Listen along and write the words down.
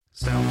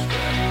Sounds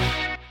good.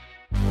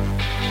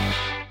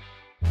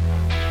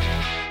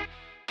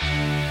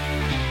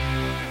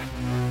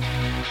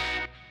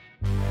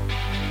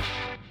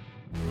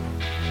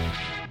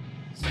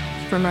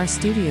 From our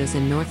studios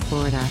in North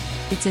Florida,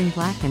 it's In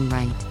Black and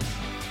White.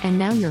 And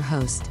now your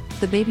host,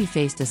 the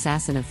baby-faced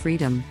assassin of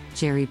freedom,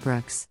 Jerry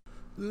Brooks.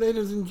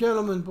 Ladies and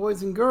gentlemen,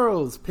 boys and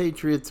girls,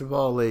 patriots of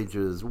all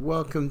ages,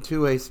 welcome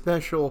to a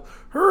special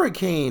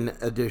hurricane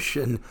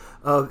edition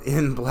of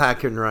In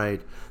Black and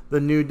White, the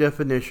new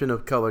definition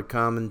of color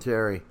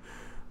commentary.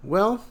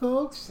 Well,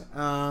 folks,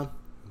 I'm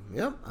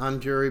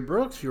Jerry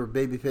Brooks, your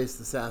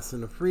baby-faced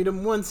assassin of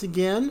freedom, once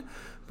again,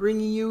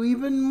 bringing you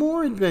even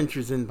more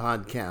adventures in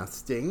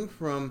podcasting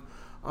from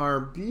our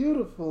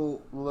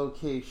beautiful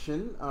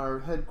location, our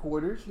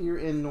headquarters here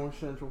in North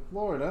Central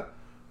Florida,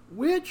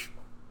 which,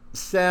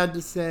 sad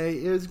to say,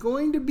 is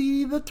going to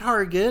be the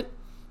target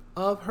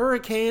of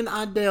Hurricane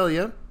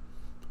Idalia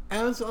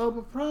as of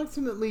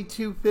approximately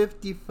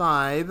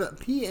 2:55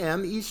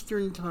 p.m.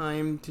 Eastern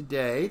Time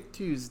today,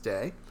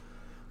 Tuesday.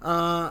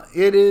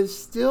 It is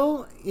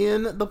still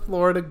in the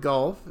Florida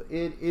Gulf.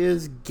 It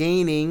is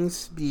gaining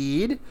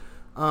speed.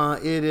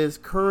 It is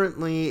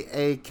currently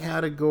a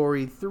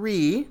Category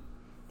 3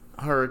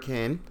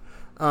 hurricane,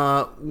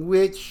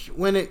 which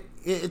when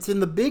it's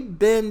in the Big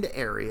Bend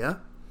area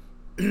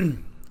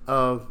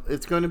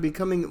it's going to be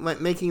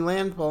making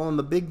landfall in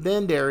the Big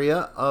Bend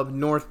area of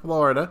North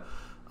Florida,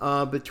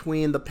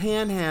 between the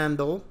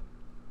Panhandle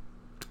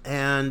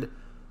and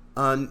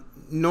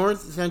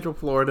North Central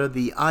Florida,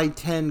 the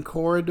I-10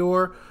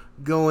 corridor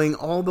going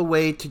all the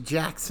way to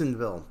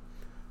Jacksonville.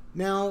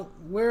 Now,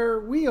 where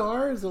we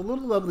are is a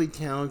little lovely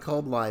town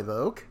called Live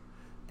Oak,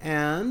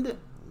 and,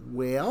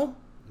 well,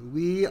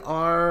 we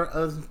are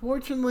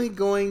unfortunately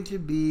going to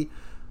be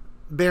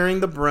bearing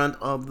the brunt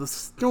of the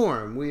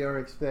storm. We are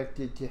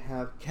expected to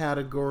have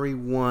Category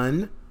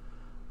 1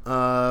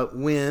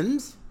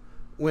 winds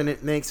when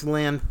it makes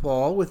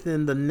landfall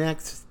within the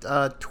next,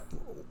 I'd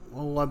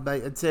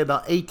say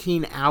about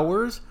 18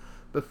 hours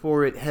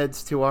before it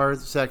heads to our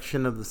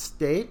section of the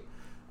state.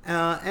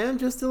 And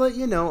just to let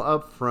you know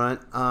up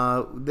front,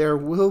 there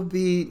will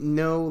be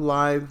no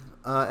live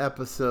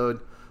episode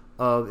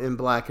of In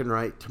Black and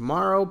White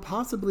tomorrow,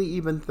 possibly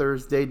even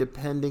Thursday,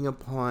 depending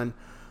upon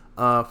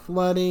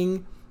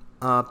flooding,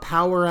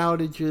 power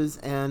outages,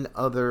 and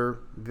other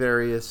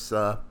various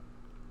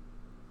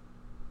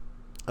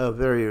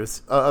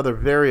other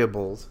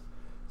variables.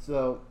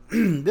 So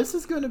this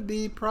is going to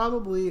be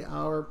probably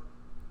our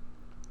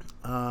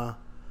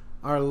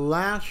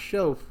last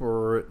show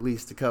for at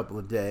least a couple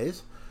of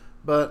days.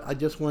 But I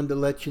just wanted to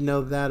let you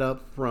know that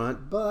up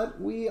front. But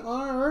we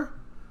are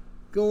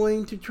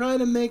going to try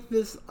to make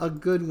this a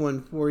good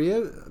one for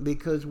you,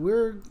 because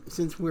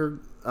since we're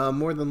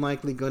more than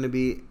likely going to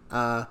be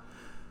out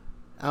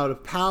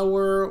of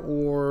power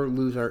or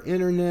lose our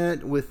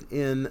internet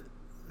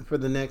for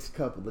the next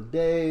couple of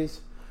days.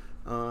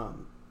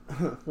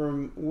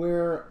 From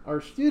where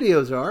our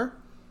studios are,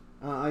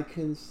 I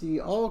can see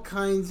all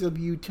kinds of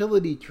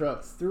utility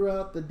trucks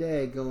throughout the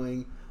day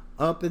going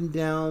up and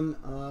down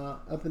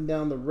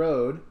the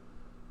road.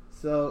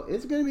 So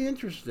it's going to be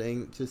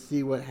interesting to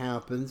see what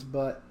happens.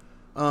 But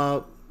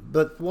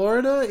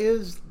Florida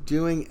is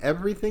doing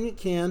everything it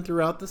can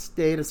throughout the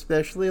state,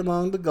 especially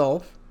along the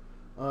Gulf,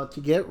 to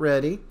get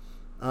ready.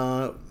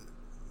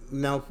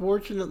 Now,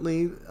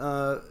 fortunately,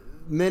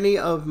 many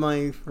of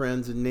my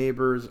friends and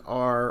neighbors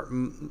are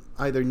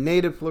either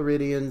native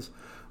Floridians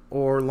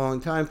or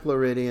longtime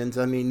Floridians.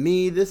 I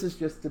mean, this is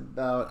just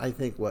about, I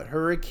think,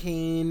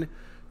 hurricane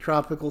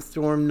tropical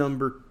storm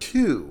number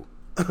 2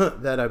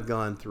 that I've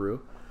gone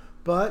through.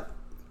 But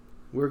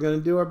we're going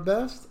to do our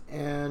best,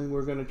 and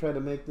we're going to try to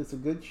make this a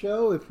good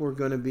show if we're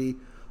going to be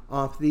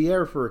off the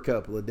air for a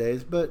couple of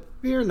days. But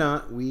fear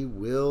not, we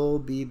will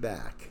be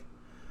back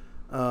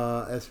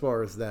as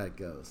far as that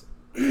goes.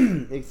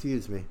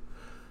 Excuse me.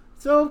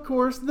 So, of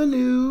course, the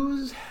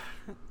news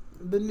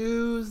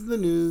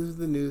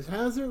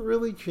hasn't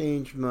really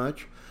changed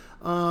much.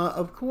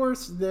 Of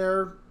course,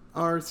 there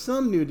are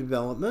some new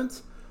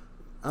developments.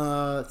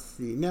 Let's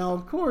see. Now,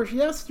 of course,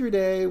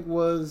 yesterday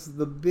was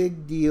the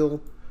big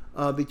deal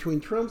between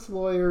Trump's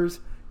lawyers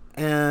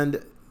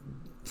and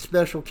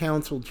special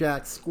counsel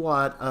Jack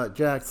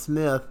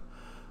Smith,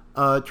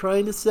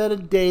 trying to set a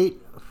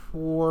date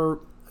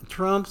for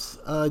Trump's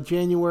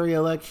January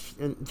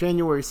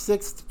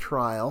 6th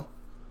trial,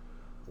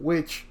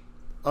 which,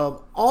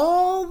 of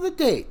all the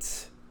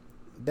dates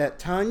that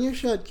Tanya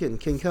Shutkin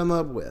can come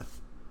up with,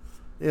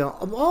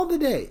 of all the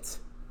dates,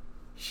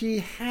 she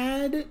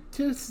had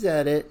to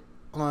set it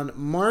on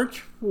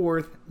March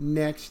 4th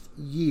next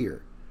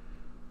year,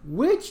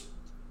 which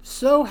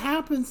so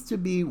happens to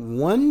be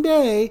one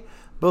day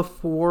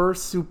before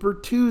Super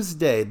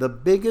Tuesday, the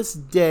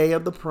biggest day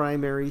of the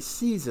primary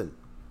season.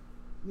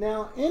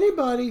 Now,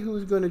 anybody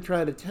who's going to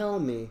try to tell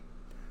me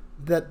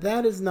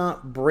that is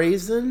not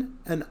brazen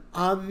and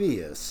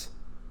obvious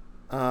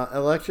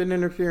election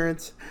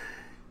interference,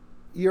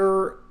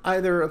 you're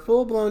either a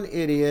full-blown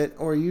idiot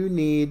or you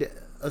need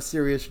a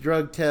serious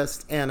drug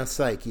test and a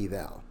psych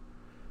eval.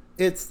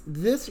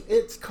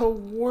 It's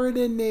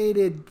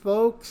coordinated,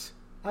 folks.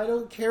 I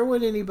don't care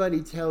what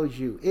anybody tells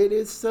you. It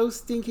is so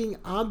stinking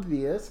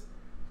obvious.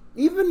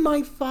 Even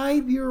my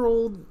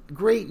 5-year-old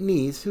great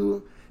niece,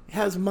 who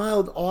has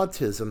mild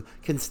autism,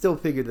 can still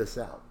figure this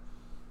out.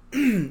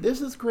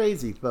 This is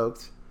crazy,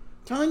 folks.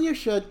 Tanya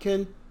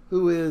Shutkin,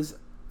 who is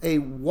a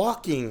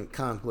walking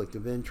conflict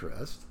of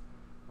interest,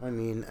 I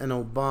mean, an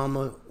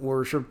Obama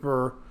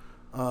worshiper,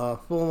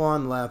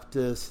 full-on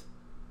leftist,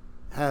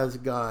 has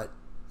got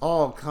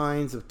all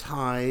kinds of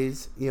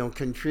ties,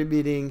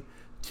 contributing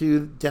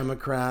to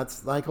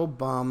Democrats like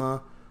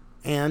Obama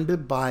and to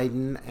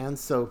Biden and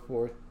so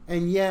forth.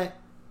 And yet,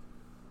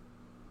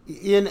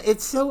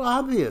 it's so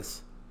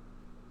obvious.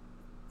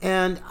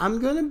 And I'm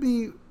going to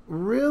be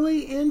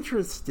really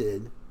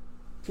interested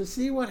to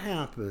see what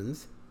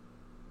happens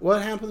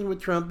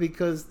with Trump,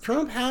 because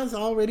Trump has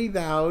already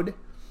vowed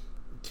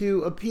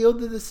to appeal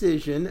the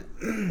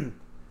decision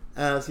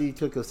as he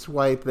took a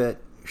swipe at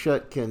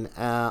Shutkin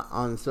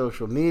on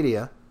social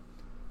media.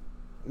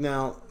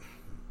 Now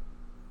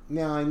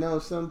I know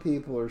some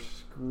people are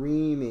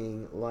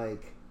screaming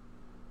like,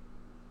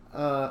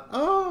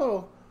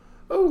 well,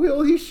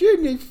 he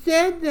shouldn't have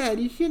said that.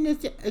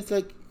 It's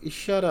like,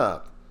 shut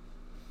up.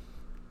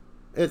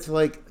 It's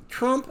like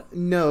Trump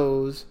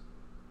knows,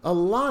 a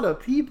lot of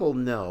people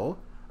know,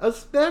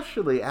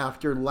 especially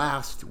after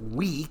last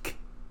week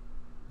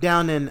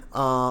down in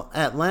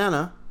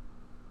Atlanta.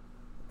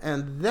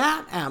 And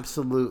that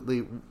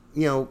absolutely,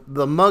 the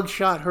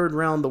mugshot heard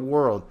around the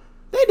world.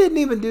 They didn't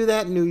even do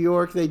that in New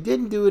York. They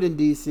didn't do it in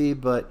D.C.,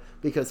 but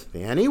because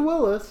FANI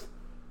Willis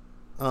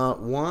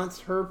wants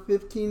her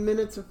 15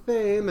 minutes of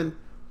fame, and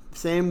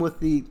same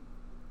with the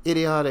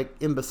idiotic,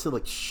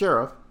 imbecilic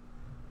sheriff.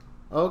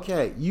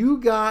 Okay,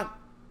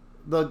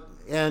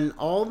 and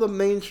all the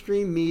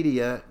mainstream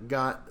media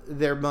got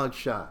their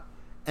mugshot.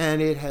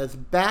 And it has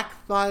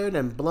backfired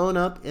and blown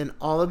up in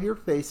all of your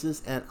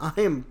faces, and I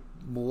am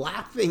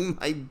laughing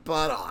my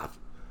butt off.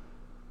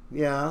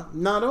 Yeah,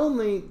 not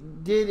only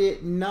did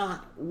it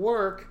not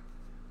work,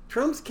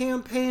 Trump's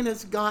campaign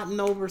has gotten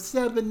over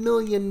 $7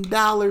 million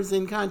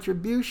in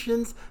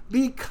contributions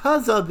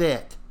because of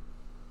it.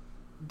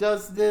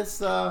 Does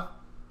this, and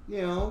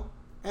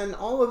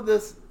all of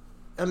this,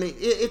 I mean,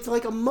 it's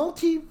like a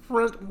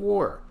multi-front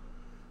war.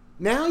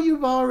 Now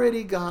you've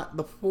already got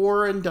the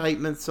 4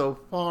 indictments so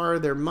far.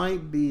 There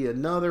might be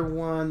another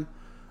one.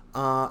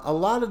 A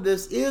lot of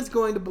this is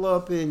going to blow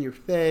up in your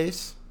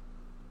face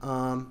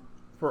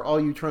for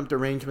all you Trump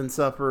derangement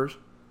sufferers.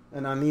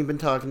 And I'm even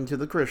talking to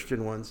the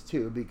Christian ones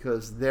too,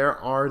 because there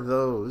are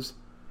those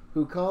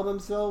who call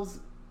themselves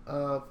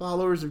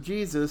followers of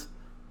Jesus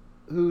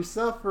who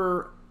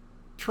suffer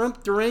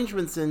Trump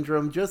derangement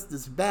syndrome just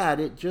as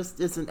bad. It just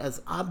isn't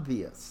as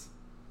obvious.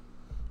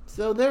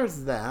 So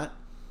there's that.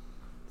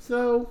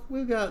 So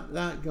we've got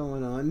that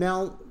going on.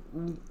 Now,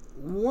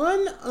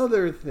 one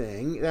other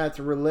thing that's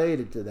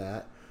related to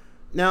that.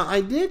 Now,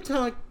 I did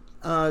talk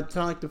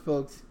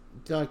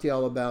to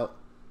y'all about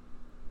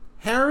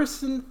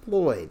Harrison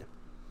Floyd.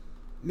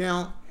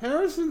 Now,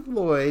 Harrison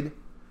Floyd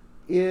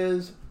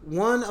is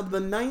one of the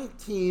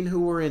 19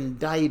 who were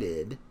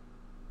indicted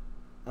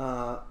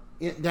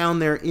down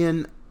there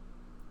in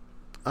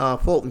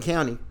Fulton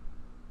County.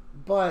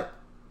 But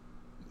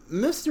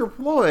Mr.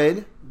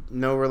 Floyd,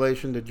 no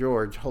relation to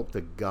George, hope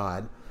to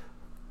God,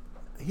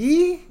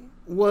 he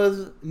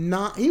was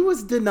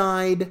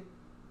denied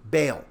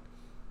bail.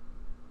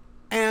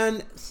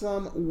 And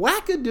some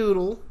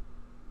wackadoodle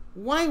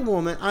white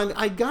woman,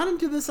 I got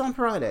into this on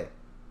Friday,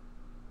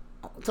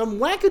 some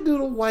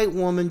wackadoodle white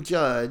woman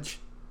judge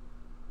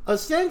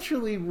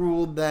essentially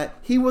ruled that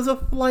he was a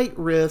flight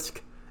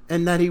risk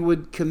and that he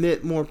would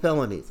commit more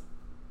felonies.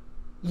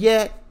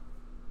 Yet,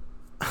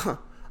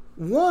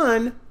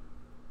 one,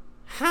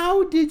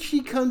 how did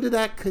she come to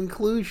that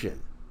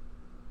conclusion?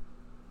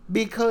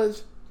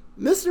 Because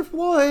Mr.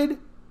 Floyd,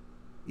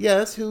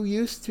 yes, who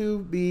used to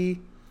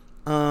be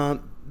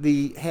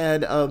the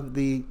head of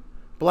the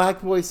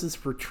Black Voices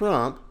for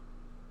Trump,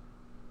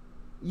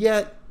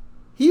 yet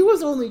he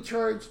was only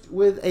charged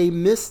with a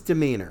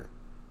misdemeanor.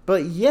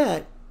 But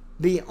yet,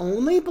 the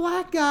only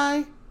black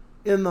guy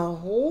in the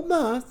whole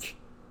bunch,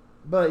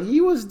 but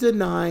he was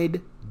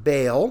denied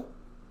bail,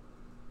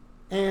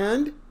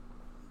 and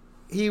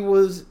he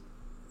was,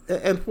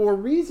 and for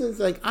reasons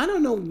like, I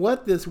don't know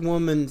what this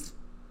woman's,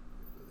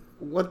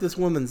 I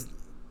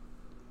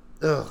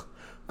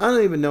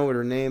don't even know what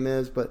her name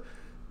is, but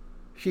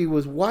she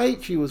was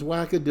white, she was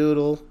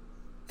wackadoodle,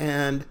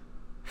 and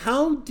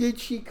how did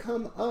she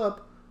come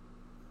up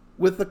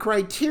with the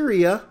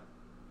criteria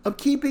of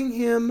keeping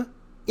him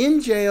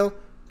in jail,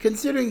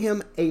 considering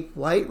him a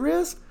flight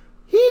risk?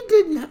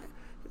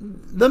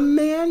 The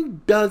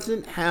man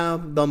doesn't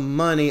have the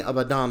money of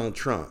a Donald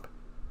Trump.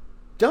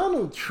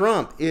 Donald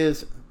Trump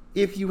is,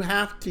 if you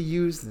have to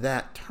use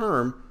that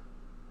term,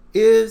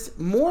 is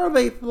more of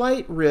a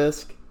flight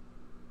risk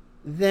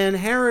than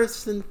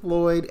Harrison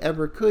Floyd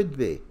ever could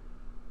be.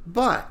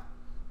 But,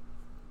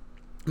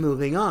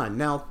 moving on.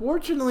 Now,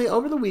 fortunately,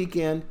 over the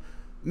weekend,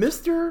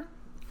 Mr.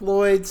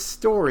 Floyd's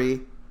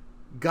story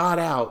got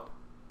out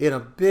in a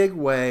big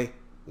way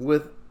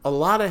with a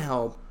lot of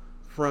help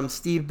from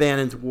Steve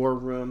Bannon's War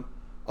Room.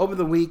 Over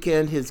the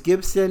weekend, his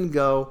Gibson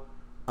Go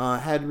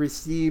had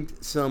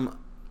received some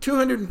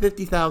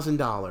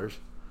 $250,000,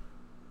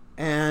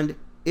 and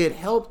it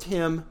helped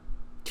him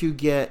to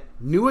get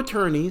new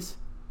attorneys,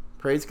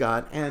 praise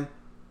God, and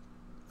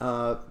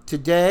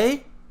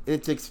today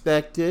it's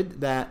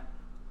expected that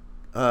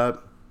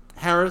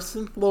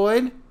Harrison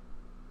Floyd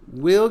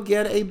will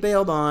get a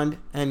bail bond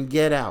and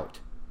get out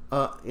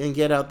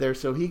there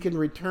so he can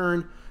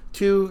return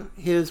to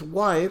his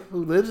wife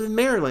who lives in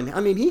Maryland. I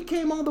mean, he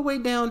came all the way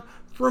down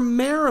from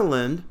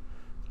Maryland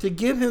to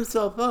give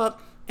himself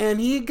up, and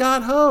he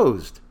got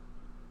hosed.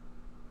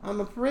 I'm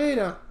afraid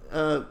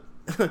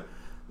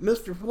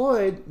Mr.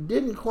 Floyd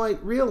didn't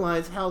quite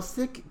realize how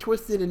sick,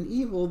 twisted, and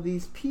evil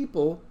these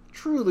people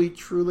truly,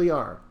 truly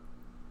are.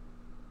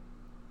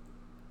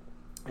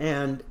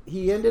 And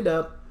he ended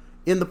up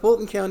in the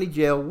Fulton County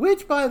Jail,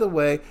 which, by the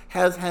way,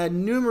 has had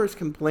numerous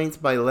complaints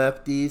by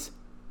lefties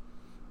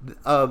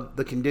of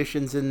the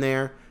conditions in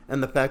there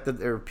and the fact that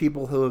there are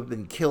people who have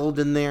been killed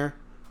in there.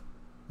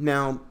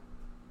 Now,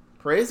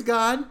 praise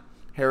God,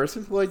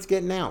 Harrison Floyd's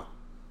getting out.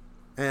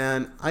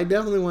 And I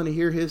definitely want to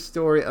hear his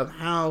story of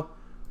how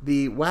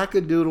the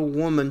wackadoodle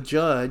woman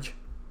judge,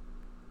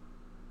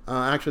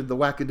 actually the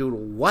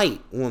wackadoodle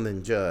white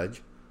woman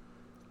judge,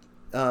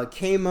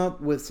 came up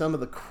with some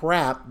of the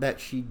crap that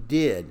she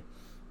did,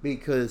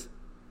 because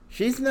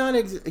she's not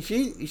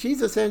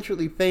she's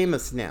essentially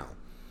famous now,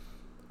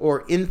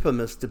 or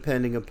infamous,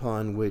 depending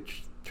upon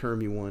which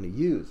term you want to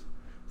use.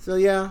 So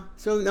yeah,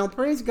 so now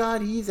praise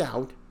God, he's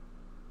out.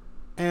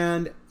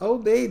 And oh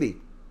baby,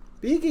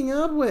 speaking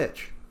of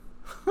which,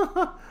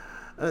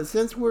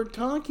 since we're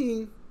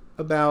talking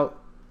about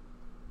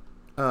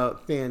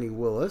Fani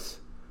Willis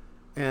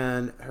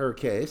and her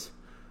case,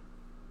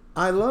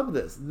 I love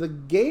this. The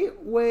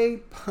Gateway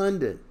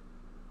pundit,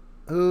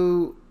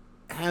 who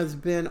has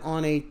been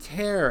on a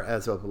tear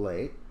as of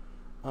late,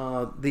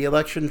 the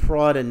election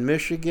fraud in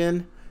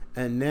Michigan,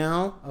 and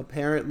now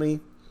apparently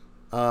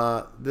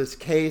this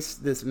case,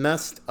 this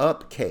messed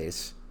up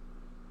case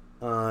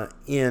down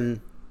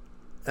in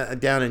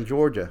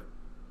Georgia.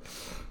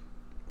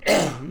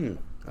 Oh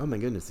my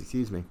goodness,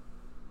 excuse me.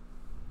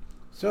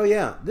 So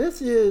yeah,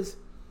 this is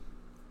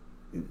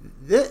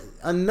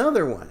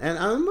another one, and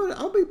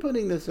I'll be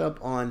putting this up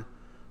on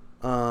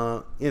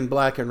in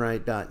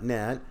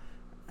blackandright.net.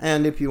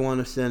 And if you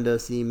want to send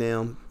us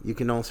email, you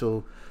can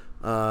also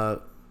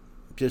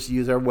just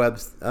use our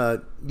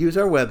website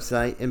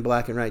in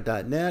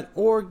blackandright.net,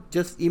 or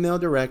just email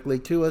directly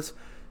to us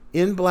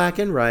in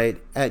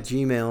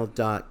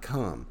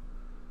blackandright@gmail.com.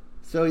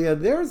 So yeah,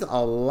 there's a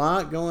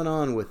lot going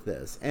on with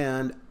this,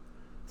 and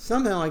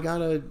somehow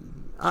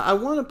I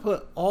want to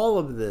put all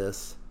of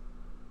this,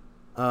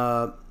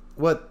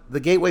 what the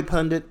Gateway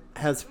pundit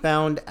has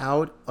found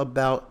out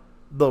about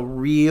the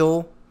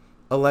real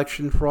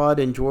election fraud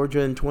in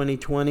Georgia in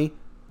 2020,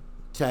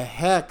 to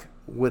heck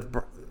with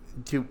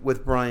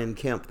Brian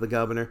Kemp, the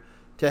governor,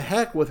 to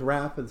heck with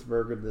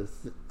Raffensperger,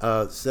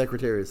 the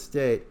Secretary of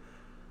State.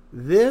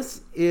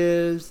 This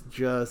is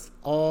just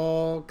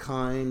all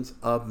kinds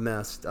of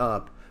messed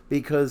up,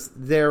 because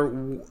there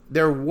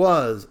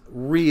was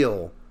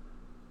real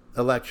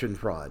election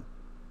fraud.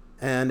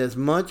 And as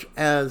much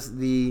as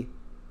the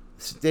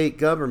state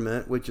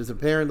government, which is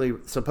apparently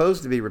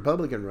supposed to be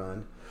Republican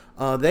run,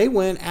 they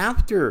went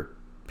after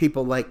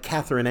people like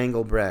Catherine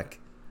Engelbrecht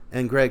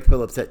and Greg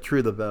Phillips at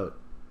True the Vote.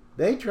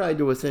 They tried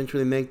to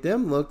essentially make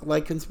them look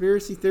like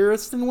conspiracy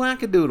theorists and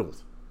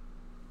wackadoodles.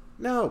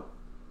 No,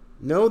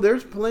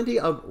 there's plenty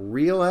of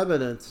real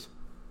evidence.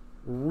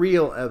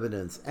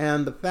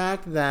 And the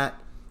fact that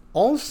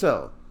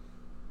also,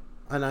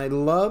 and I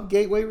love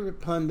Gateway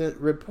Pundit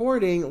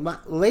reporting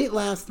late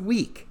last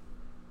week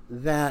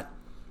that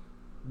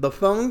the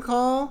phone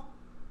call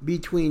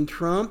between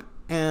Trump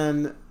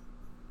and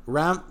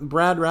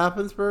Brad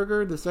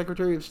Raffensperger, the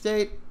Secretary of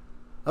State,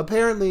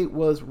 apparently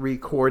was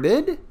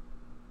recorded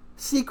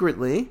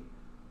secretly,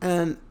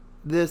 and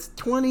this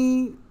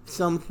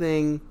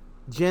 20-something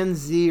Gen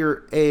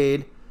Zer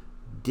aide,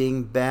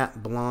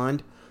 dingbat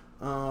blonde,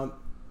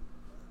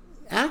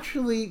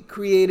 actually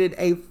created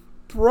a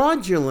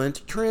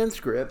fraudulent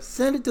transcript,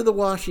 sent it to the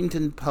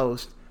Washington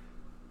Post,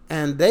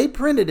 and they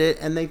printed it,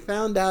 and they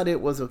found out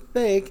it was a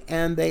fake,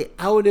 and they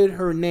outed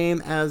her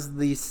name as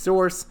the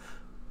source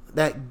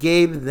that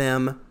gave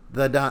them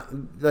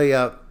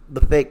the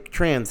fake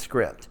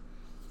transcript.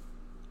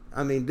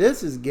 I mean,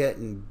 this is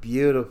getting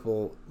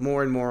beautiful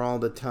more and more all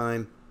the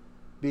time,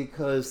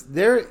 because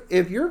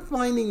if you're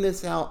finding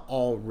this out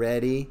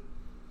already,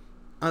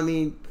 I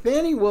mean,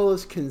 Fani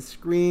Willis can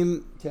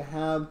scream to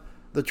have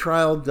the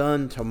trial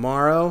done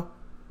tomorrow,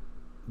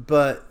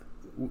 but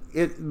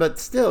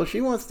still,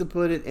 she wants to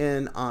put it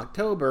in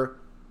October.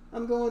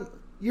 I'm going,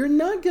 you're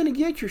not going to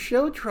get your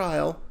show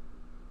trial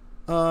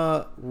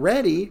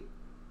ready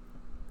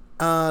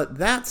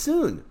that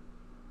soon,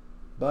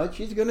 but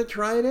she's going to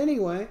try it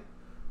anyway.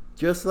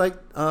 Just like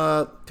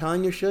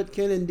Tanya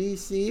Shutkin in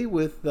D.C.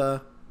 with,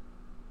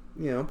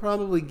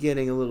 probably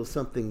getting a little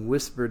something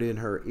whispered in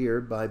her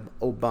ear by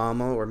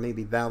Obama or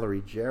maybe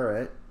Valerie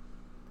Jarrett.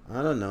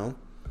 I don't know.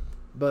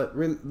 But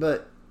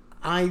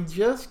I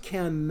just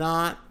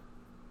cannot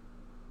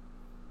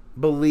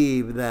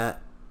believe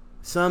that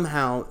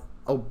somehow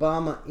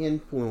Obama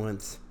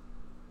influence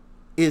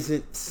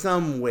isn't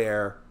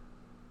somewhere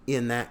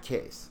in that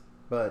case.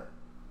 But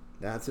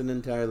that's an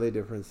entirely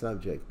different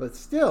subject. But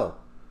still,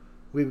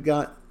 we've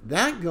got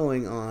that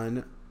going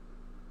on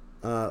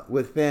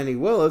with Fani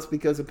Willis,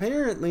 because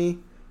apparently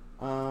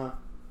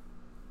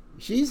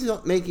she's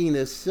making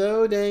this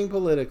so dang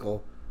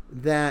political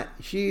that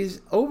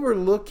she's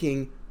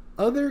overlooking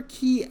other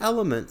key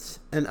elements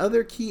and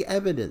other key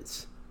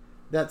evidence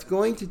that's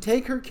going to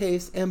take her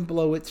case and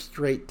blow it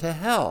straight to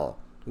hell,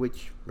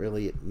 which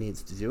really it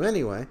needs to do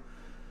anyway.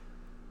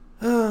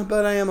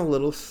 But I am a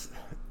little...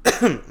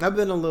 I've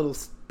been a little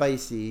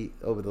spicy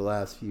over the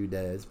last few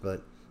days,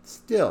 but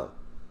still.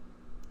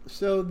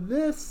 So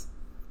this...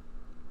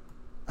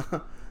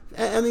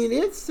 I mean,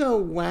 it's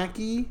so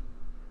wacky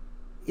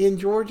in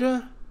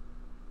Georgia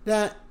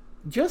that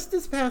just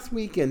this past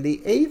weekend,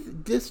 the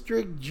 8th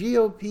District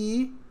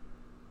GOP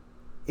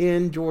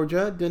in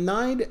Georgia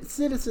denied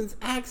citizens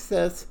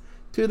access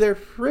to their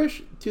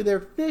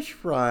fish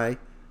fry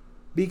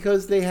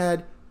because they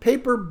had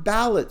paper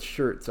ballot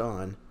shirts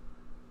on.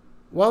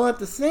 While at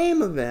the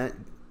same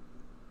event,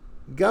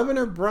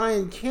 Governor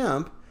Brian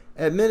Kemp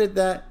admitted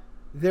that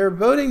their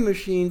voting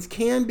machines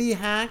can be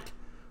hacked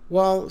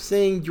while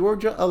saying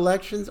Georgia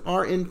elections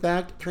are in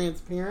fact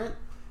transparent.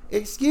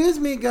 Excuse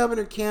me,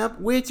 Governor Kemp,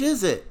 which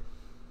is it?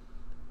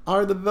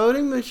 Are the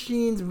voting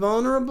machines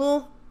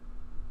vulnerable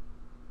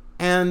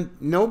and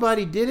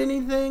nobody did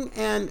anything?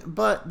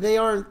 But they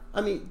are,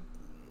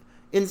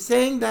 in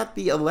saying that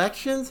the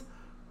elections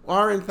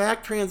are in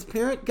fact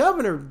transparent,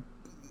 Governor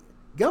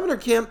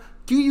Kemp,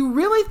 do you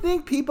really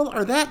think people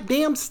are that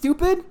damn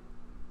stupid?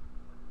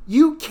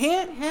 You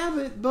can't have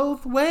it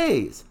both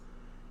ways.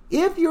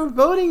 If your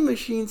voting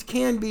machines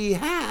can be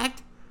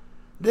hacked,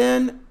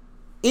 then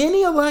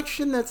any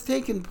election that's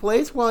taken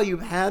place while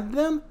you've had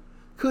them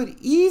could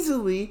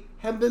easily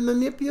have been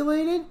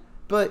manipulated.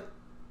 But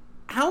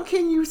how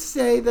can you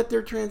say that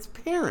they're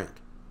transparent?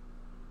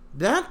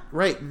 That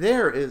right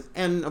there is,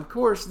 and of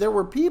course there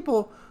were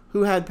people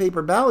who had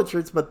paper ballot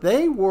shirts, but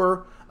they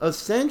were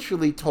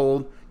essentially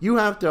told you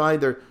have to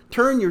either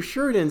turn your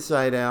shirt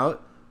inside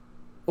out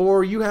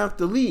or you have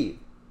to leave.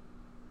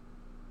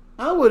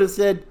 I would have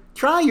said,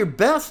 try your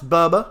best,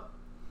 Bubba.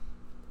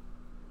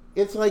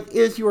 It's like,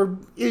 is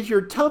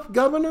your tough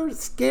governor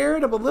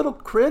scared of a little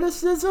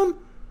criticism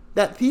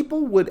that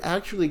people would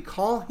actually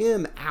call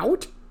him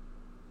out?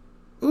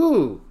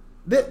 Ooh,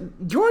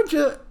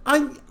 Georgia,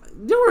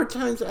 there were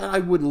times I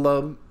would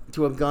love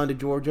to have gone to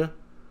Georgia.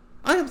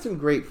 I have some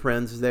great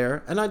friends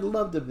there, and I'd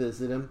love to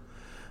visit them.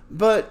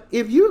 But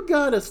if you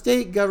got a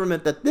state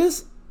government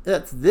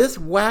that's this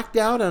whacked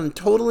out and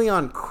totally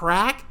on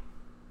crack,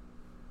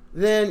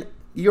 then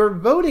you're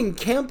voting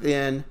Kemp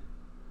in.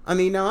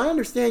 Now I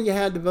understand you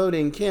had to vote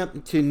in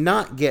Kemp to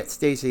not get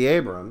Stacey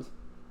Abrams.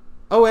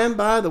 Oh, and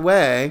by the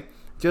way,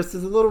 just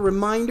as a little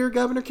reminder,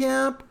 Governor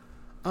Kemp,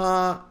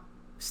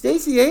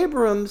 Stacey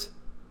Abrams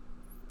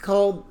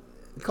called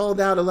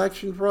out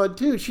election fraud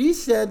too. She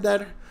said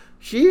that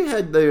she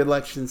had the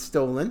election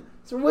stolen.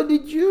 So what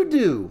did you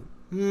do?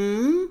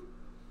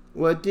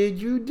 What did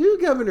you do,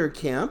 Governor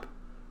Kemp?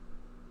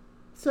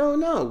 So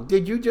no,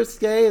 did you just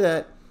say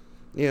that,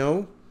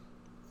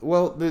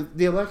 well,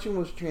 the election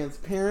was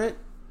transparent,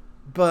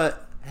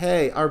 but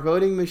hey, our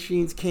voting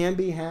machines can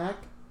be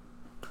hacked?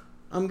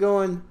 I'm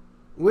going,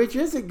 which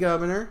is it,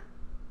 Governor?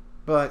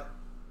 But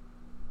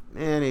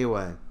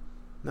anyway,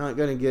 not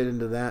going to get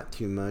into that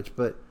too much.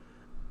 But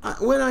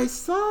when I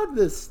saw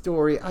this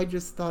story, I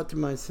just thought to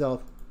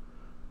myself,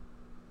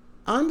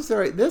 I'm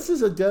sorry, this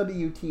is a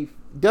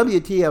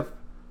WTF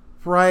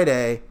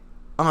Friday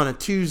on a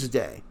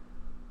Tuesday.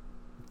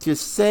 To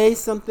say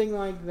something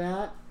like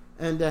that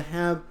and to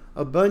have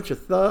a bunch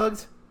of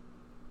thugs,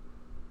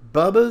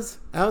 bubbas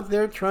out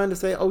there trying to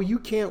say, oh, you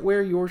can't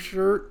wear your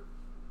shirt.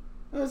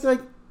 I was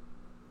like,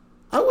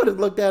 I would have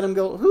looked at him and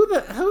go, who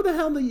the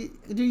hell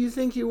do you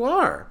think you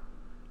are?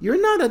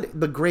 You're not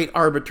the great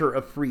arbiter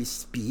of free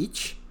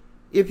speech.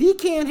 If he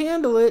can't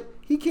handle it,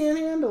 he can't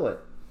handle it.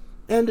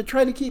 And to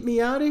try to keep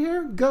me out of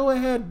here, go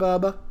ahead,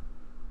 Bubba.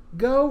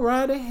 Go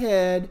right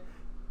ahead.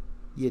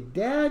 You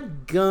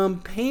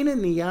dadgum pain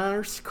in the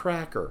arse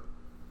cracker.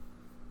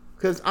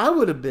 Because I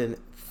would have been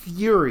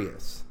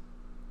furious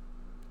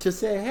to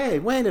say, hey,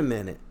 wait a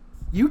minute.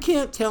 You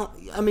can't tell...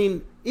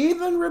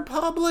 even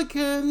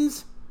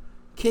Republicans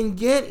can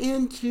get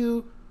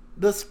into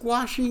the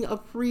squashing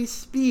of free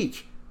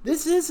speech.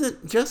 This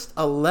isn't just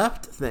a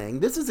left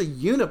thing. This is a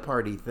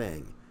uniparty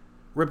thing.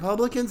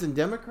 Republicans and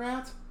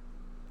Democrats.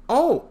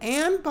 Oh,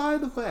 and by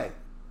the way,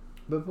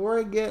 before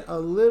I get a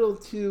little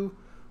too...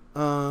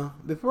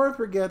 before I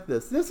forget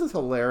this is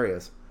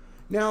hilarious.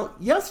 Now,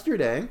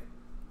 yesterday,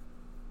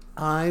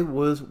 I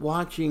was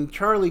watching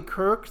Charlie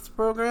Kirk's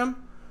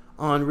program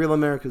on Real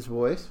America's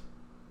Voice.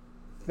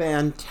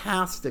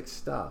 Fantastic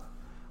stuff.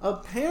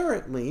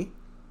 Apparently,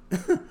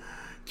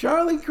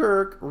 Charlie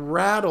Kirk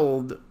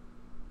rattled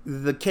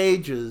the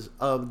cages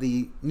of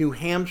the New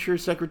Hampshire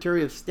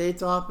Secretary of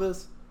State's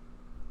office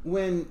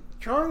when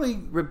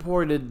Charlie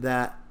reported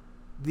that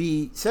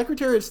the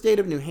Secretary of State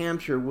of New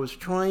Hampshire was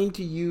trying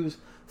to use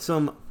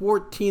some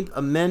 14th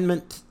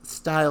Amendment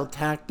style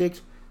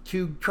tactics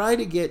to try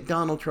to get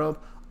Donald Trump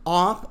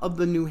off of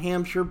the New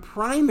Hampshire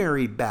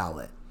primary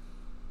ballot.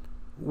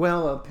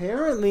 Well,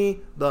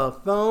 apparently the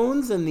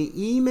phones and the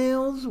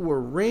emails were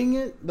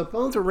ringing. The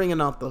phones were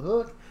ringing off the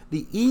hook.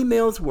 The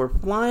emails were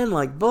flying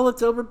like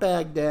bullets over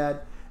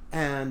Baghdad.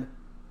 And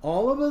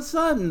all of a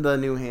sudden, the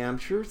New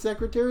Hampshire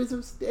Secretary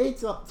of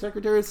State's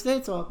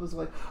office was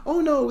like,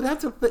 "Oh no,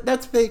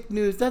 that's fake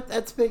news.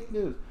 That's fake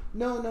news.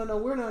 No,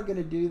 we're not going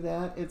to do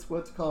that. It's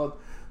what's called,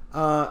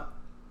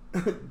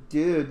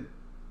 dude,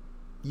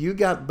 you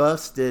got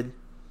busted.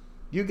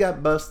 You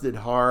got busted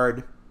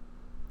hard."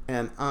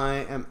 And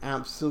I am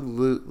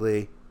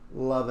absolutely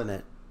loving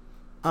it.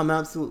 I'm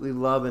absolutely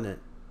loving it.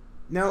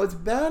 Now, it's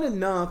bad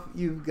enough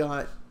you've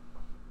got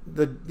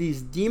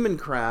these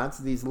Democrats,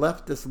 these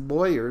leftist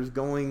lawyers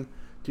going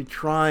to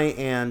try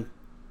and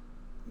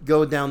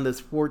go down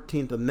this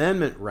 14th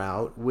Amendment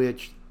route,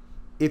 which,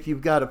 if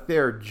you've got a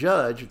fair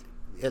judge,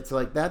 it's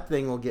like that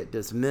thing will get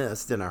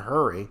dismissed in a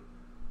hurry.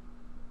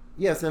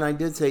 Yes, and I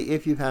did say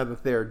if you have a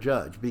fair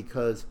judge,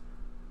 because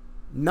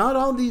not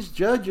all these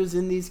judges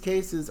in these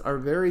cases are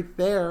very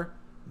fair.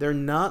 They're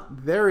not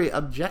very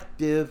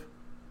objective.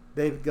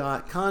 They've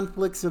got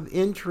conflicts of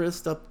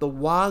interest up the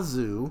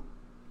wazoo.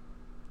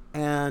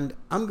 And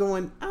I'm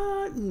going,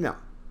 no.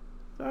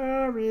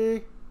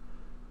 Sorry.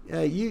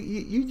 Yeah,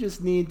 you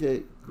just need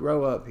to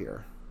grow up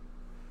here.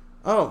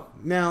 Oh,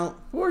 now,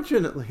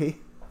 fortunately,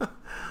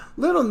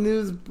 little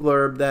news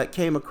blurb that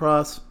came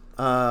across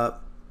my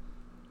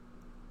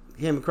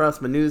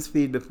news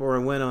feed before I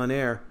went on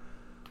air.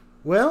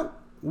 Well,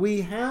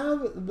 we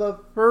have the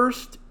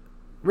first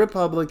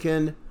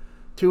Republican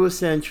to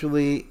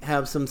essentially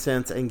have some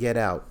sense and get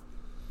out.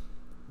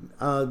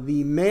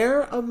 The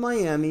mayor of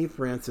Miami,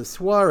 Francis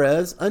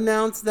Suarez,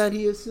 announced that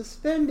he is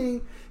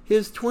suspending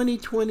his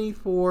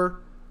 2024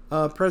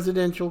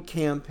 presidential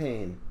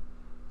campaign.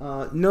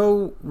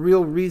 No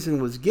real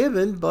reason was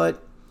given,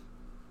 but,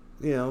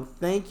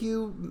 thank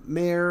you,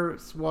 Mayor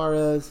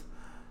Suarez,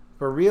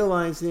 for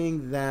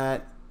realizing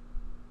that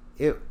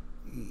it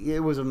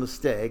was a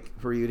mistake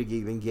for you to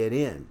even get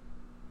in.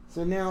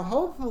 So now,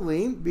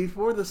 hopefully,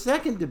 before the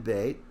second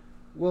debate,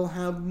 we'll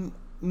have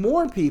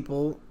more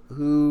people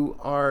who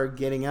are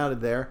getting out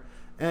of there.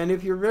 And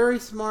if you're very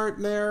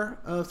smart, Mayor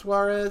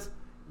Suarez,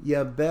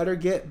 you better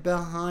get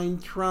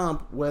behind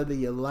Trump, whether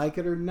you like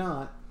it or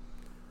not,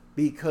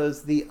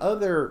 because the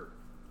other,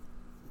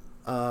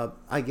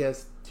 I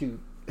guess, to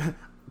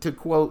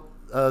quote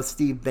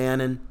Steve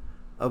Bannon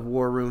of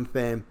War Room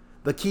fame,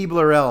 the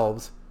Keebler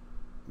Elves.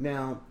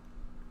 Now,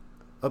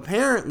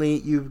 apparently,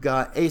 you've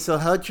got Asa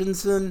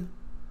Hutchinson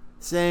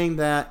saying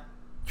that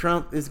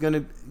Trump is going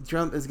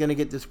to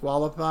get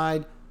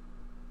disqualified.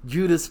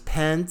 Judas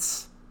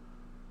Pence,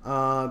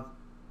 the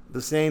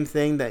same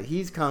thing, that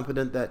he's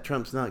confident that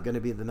Trump's not going to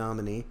be the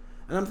nominee.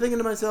 And I'm thinking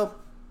to myself,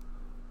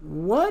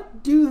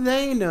 what do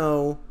they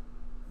know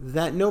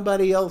that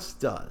nobody else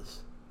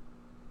does?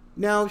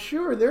 Now,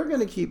 sure, they're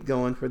going to keep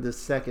going for this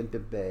second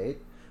debate.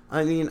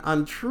 I mean,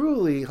 I'm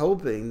truly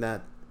hoping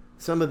that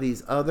some of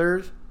these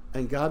others,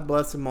 and God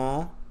bless them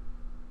all.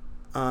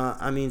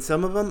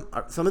 Some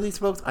of these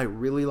folks I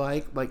really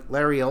like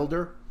Larry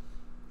Elder.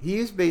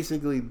 He's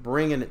basically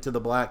bringing it to the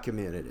black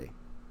community.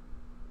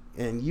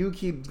 And you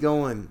keep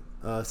going,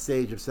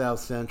 Sage of South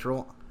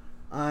Central.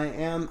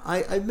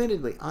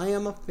 Admittedly, I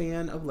am a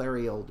fan of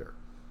Larry Elder.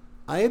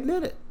 I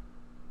admit it.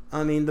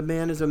 I mean, the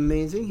man is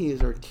amazing. He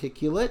is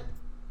articulate,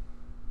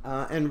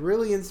 and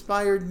really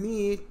inspired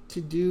me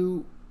to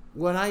do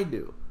what I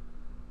do.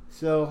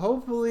 So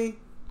hopefully,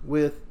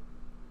 with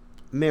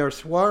Mayor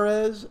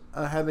Suarez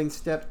having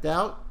stepped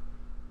out,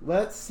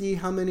 let's see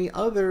how many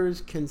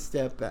others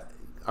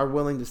are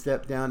willing to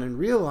step down and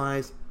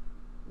realize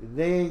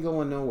they ain't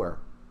going nowhere.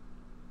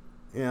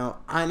 And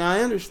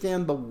I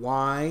understand the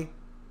why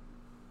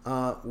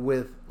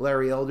with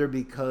Larry Elder,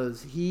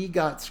 because he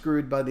got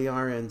screwed by the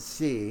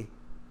RNC,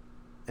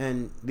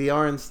 and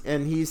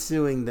he's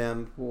suing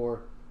them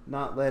for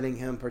not letting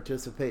him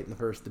participate in the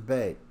first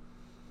debate.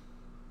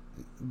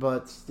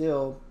 But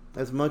still,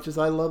 as much as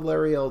I love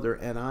Larry Elder,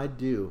 and I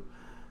do,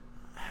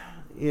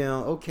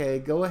 okay,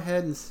 go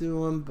ahead and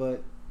sue him,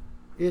 but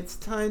it's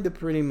time to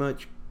pretty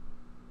much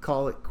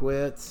call it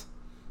quits.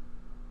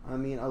 I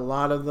mean, a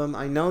lot of them.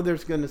 I know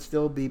there's going to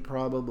still be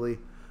probably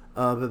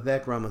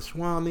Vivek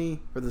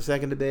Ramaswamy for the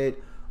second debate,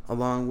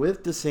 along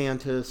with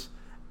DeSantis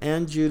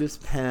and Judas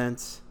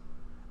Pence.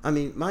 I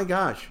mean, my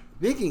gosh,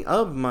 speaking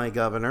of my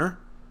governor,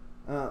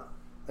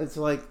 it's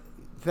like,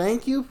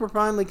 thank you for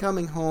finally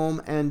coming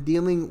home and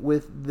dealing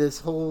with this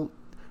whole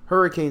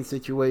hurricane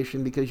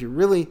situation, because you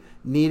really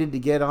needed to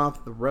get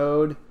off the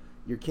road.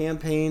 Your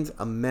campaign's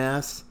a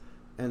mess.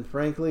 And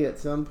frankly, at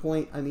some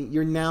point, I mean,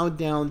 you're now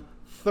down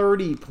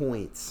 30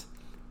 points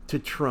to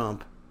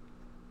Trump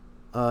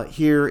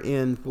here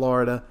in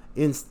Florida.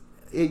 It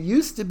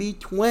used to be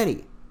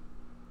 20.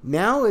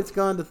 Now it's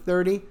gone to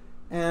 30.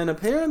 And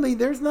apparently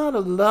there's not a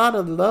lot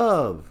of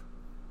love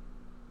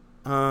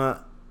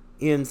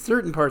in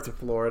certain parts of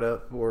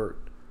Florida for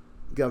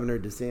Governor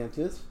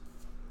DeSantis,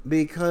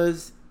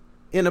 because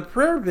in a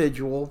prayer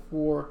vigil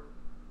for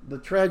the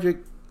tragic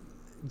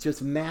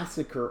just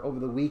massacre over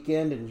the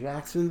weekend in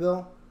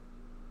Jacksonville,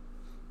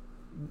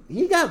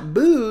 he got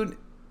booed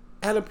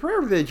at a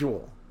prayer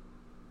vigil.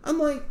 I'm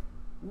like,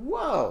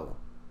 whoa,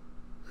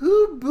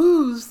 who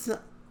boos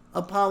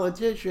a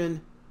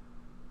politician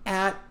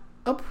at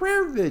a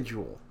prayer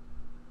vigil?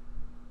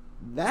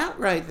 That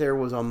right there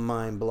was a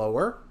mind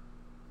blower.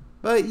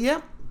 But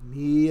yep,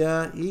 he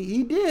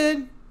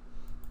did.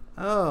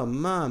 Oh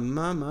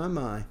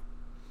my.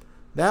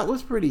 That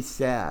was pretty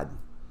sad.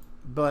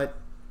 But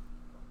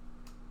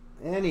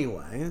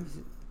anyway,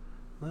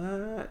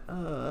 let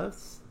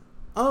us.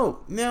 Oh,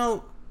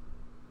 now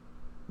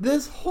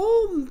this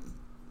whole.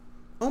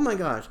 Oh my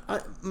gosh,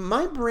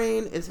 my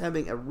brain is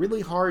having a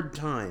really hard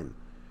time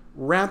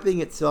wrapping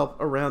itself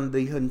around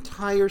the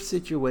entire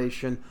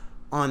situation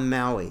on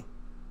Maui.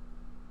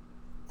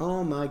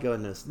 Oh my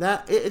goodness,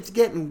 it's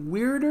getting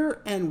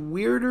weirder and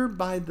weirder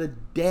by the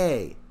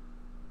day.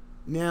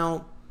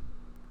 Now,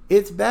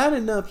 it's bad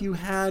enough you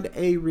had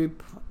an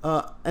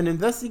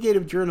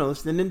investigative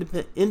journalist in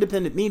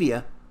independent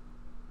media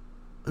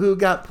who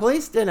got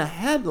placed in a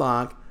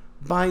headlock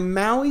by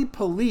Maui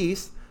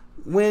police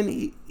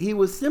when he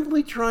was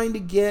simply trying to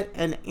get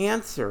an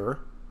answer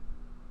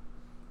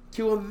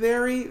to a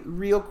very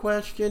real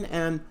question,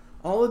 and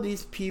all of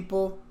these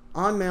people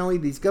on Maui,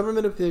 these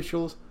government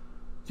officials,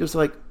 just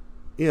like,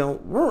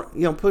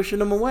 we're pushing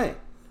them away.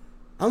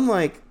 I'm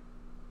like,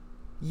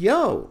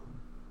 yo,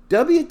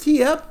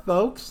 WTF,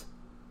 folks.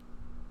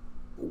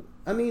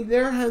 I mean,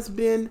 there has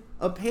been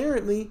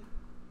apparently,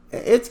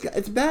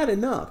 it's bad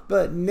enough,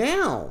 but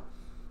now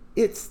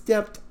it's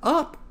stepped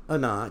up a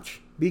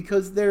notch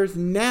because there's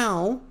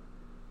now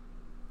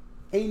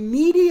a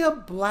media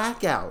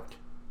blackout.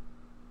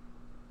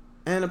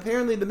 And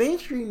apparently the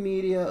mainstream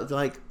media is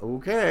like,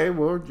 okay,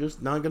 we're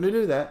just not going to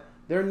do that.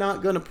 They're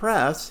not going to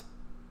press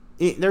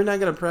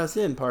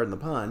in, pardon the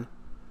pun,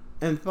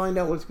 and find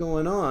out what's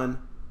going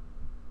on.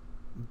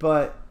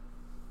 But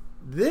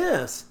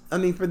this, I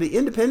mean, for the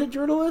independent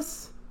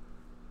journalists,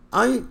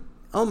 oh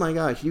my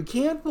gosh, you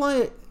can't play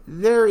it.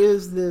 There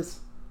is this,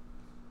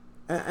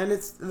 and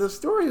the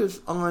story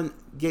was on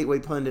Gateway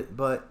Pundit,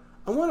 but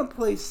I want to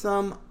play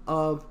some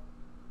of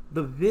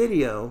the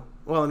video.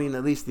 Well, I mean,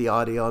 at least the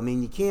audio. I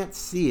mean, you can't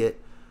see it,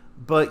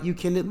 but you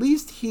can at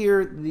least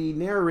hear the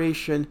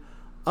narration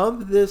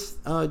of this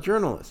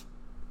journalist,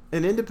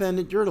 an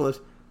independent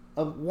journalist,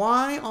 of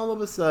why all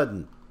of a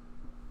sudden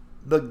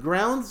the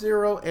ground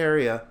zero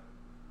area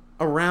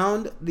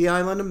around the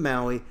island of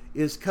Maui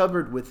is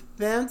covered with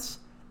fence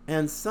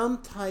and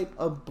some type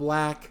of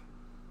black,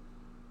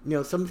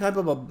 some type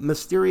of a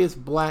mysterious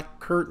black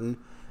curtain.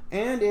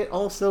 And it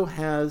also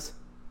has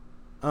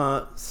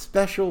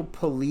special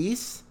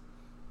police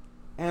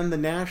and the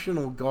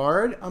National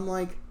Guard. I'm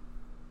like,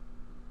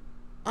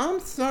 I'm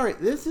sorry,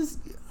 this is,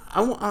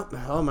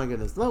 oh my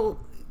goodness.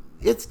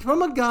 It's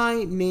from a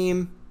guy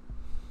named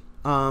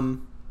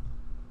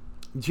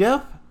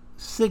Jeff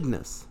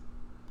Cygnus.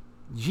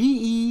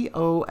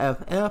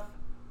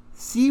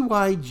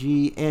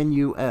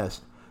 GeoffCygnus.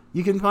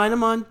 You can find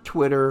him on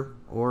Twitter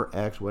or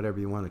X, whatever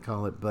you want to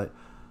call it. But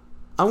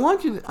I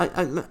want you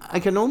to, I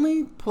can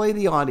only play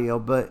the audio,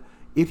 but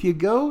if you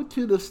go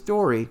to the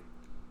story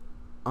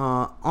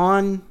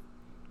on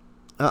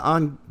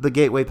the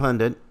Gateway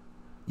Pundit,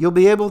 you'll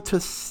be able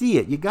to see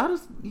it. You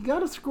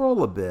gotta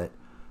scroll a bit,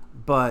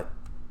 but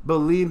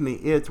believe me,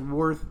 it's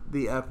worth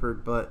the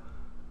effort. But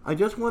I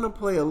just want to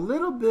play a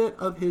little bit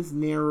of his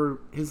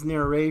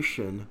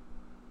narration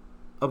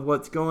of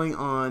what's going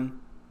on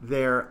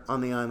there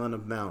on the island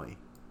of Maui.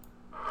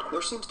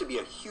 There seems to be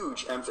a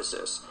huge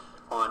emphasis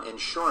on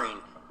ensuring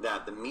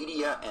that the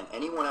media and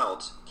anyone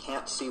else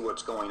can't see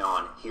what's going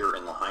on here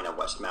in Lahaina,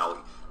 West Maui.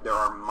 There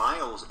are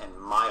miles and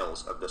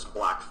miles of this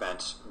black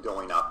fence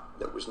going up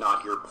that was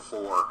not here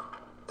before,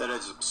 that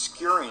is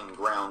obscuring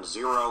ground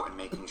zero and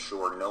making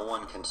sure no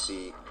one can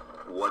see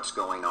what's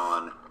going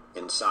on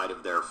inside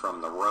of there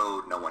from the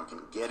road. No one can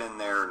get in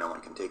there. No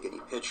one can take any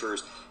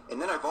pictures.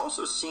 And then I've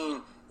also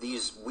seen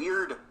these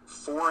weird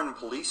foreign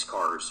police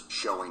cars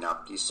showing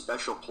up, these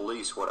special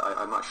police,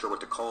 I'm not sure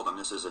what to call them.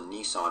 This is a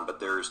Nissan, but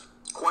there's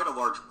quite a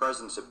large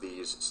presence of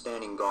these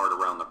standing guard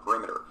around the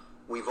perimeter.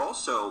 We've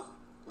also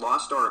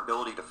lost our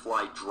ability to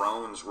fly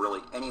drones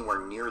really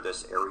anywhere near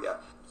this area.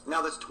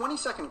 Now, this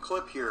 20-second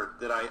clip here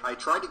that I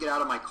tried to get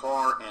out of my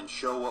car and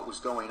show what was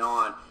going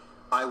on,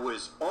 I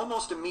was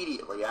almost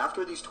immediately,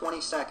 after these 20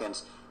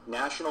 seconds,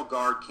 National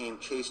Guard came,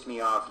 chased me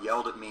off,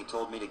 yelled at me,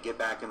 told me to get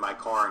back in my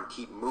car and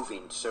keep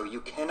moving. So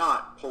you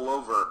cannot pull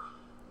over,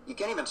 you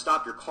can't even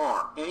stop your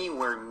car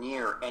anywhere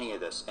near any of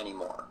this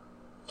anymore.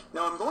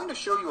 Now I'm going to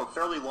show you a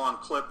fairly long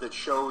clip that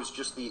shows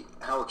just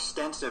how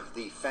extensive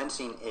the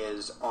fencing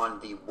is on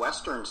the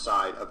western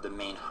side of the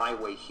main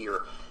highway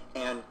here.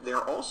 And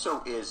there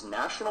also is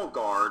National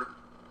Guard,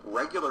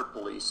 regular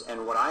police,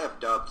 and what I have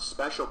dubbed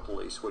special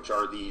police, which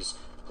are these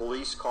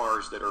police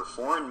cars that are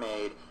foreign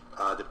made.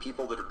 The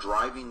people that are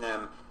driving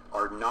them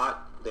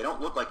they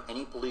don't look like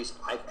any police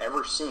I've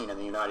ever seen in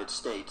the United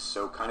States,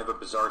 so kind of a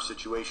bizarre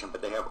situation,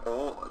 but they have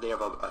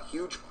a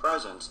huge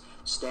presence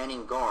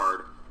standing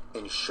guard,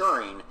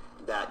 ensuring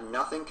that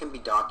nothing can be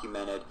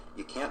documented.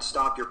 You can't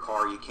stop your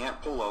car, you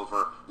can't pull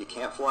over, you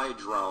can't fly a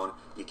drone,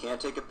 you can't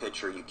take a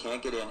picture, you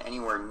can't get in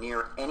anywhere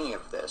near any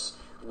of this,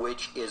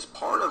 which is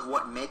part of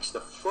what makes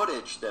the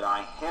footage that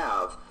I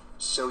have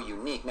so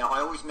unique. Now, I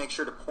always make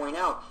sure to point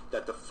out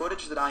that the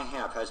footage that I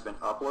have has been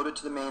uploaded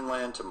to the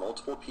mainland to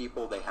multiple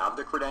people. They have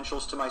the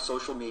credentials to my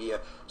social media,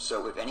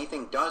 so if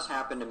anything does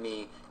happen to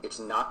me, it's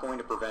not going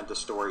to prevent the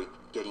story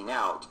getting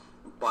out.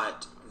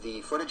 But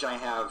the footage I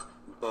have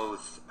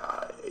both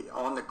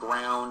on the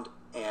ground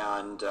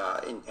and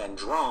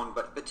drone,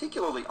 but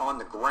particularly on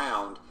the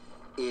ground,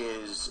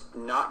 is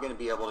not going to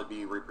be able to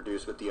be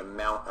reproduced with the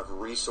amount of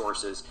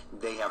resources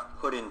they have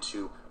put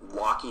into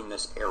locking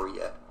this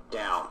area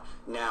down.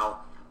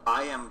 Now,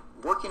 I am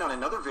working on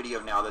another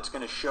video now that's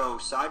going to show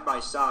side by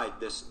side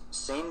this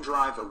same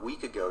drive a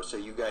week ago, so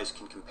you guys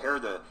can compare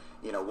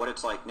what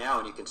it's like now,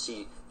 and you can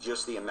see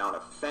just the amount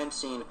of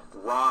fencing,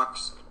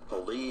 rocks,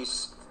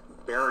 police,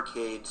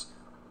 barricades,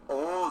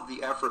 all of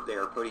the effort they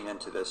are putting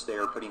into this. They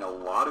are putting a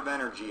lot of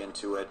energy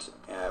into it,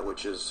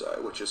 which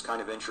is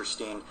kind of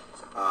interesting.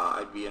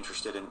 I'd be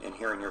interested in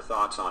hearing your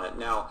thoughts on it.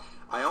 Now,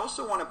 I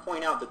also want to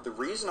point out that the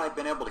reason I've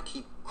been able to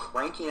keep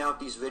cranking out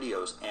these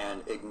videos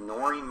and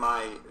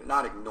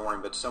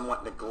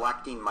somewhat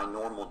neglecting my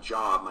normal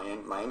job,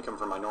 my income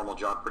from my normal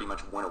job pretty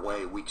much went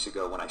away weeks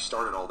ago when I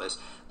started all this.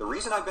 The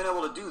reason I've been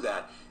able to do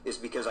that is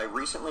because I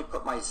recently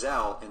put my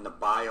Zelle in the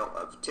bio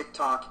of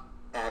TikTok,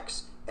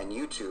 X, and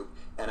YouTube,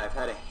 and I've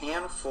had a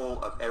handful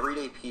of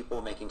everyday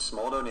people making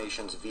small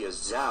donations via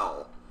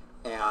Zelle,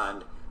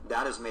 and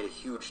that has made a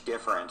huge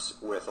difference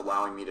with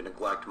allowing me to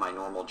neglect my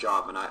normal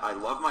job. And I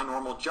love my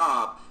normal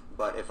job,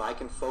 but if I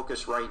can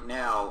focus right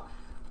now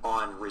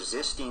on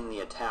resisting the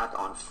attack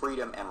on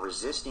freedom and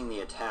resisting the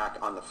attack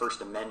on the First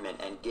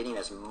Amendment and getting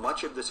as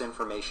much of this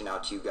information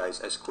out to you guys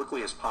as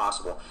quickly as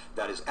possible,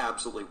 that is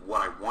absolutely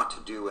what I want to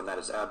do, and that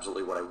is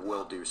absolutely what I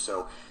will do.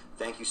 So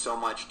thank you so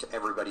much to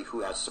everybody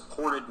who has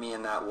supported me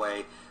in that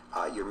way.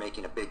 You're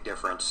making a big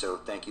difference, so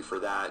thank you for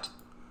that.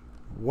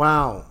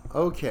 Wow.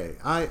 Okay.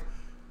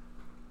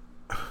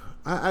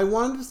 I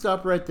wanted to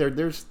stop right there.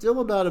 There's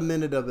still about a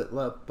minute of it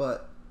left,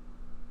 but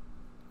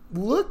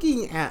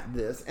looking at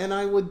this, and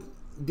I would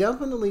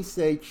definitely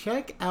say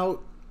check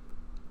out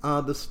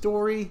the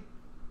story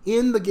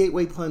in the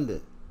Gateway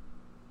Pundit.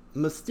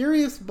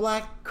 Mysterious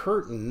Black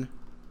Curtain.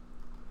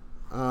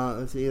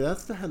 Let's see,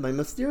 that's the headline.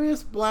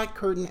 Mysterious Black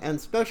Curtain and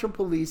Special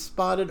Police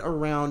spotted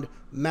around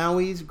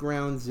Maui's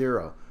Ground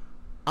Zero.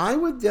 I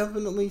would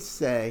definitely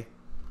say,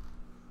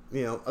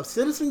 a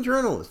citizen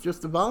journalist,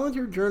 just a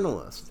volunteer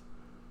journalist,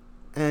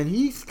 and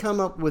he's come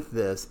up with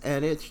this,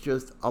 and it's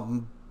just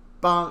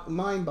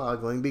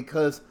mind-boggling,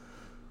 because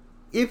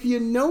if you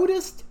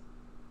noticed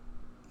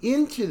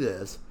into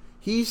this,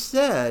 he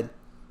said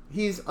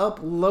he's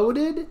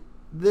uploaded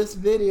this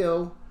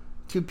video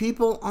to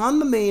people on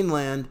the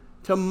mainland,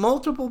 to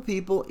multiple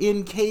people,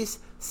 in case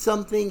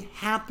something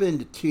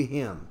happened to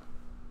him.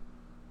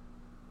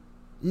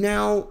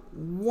 Now,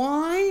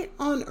 why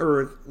on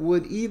earth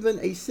would even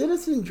a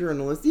citizen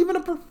journalist, even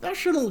a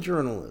professional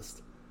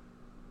journalist,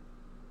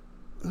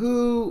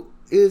 who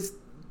is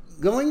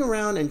going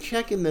around and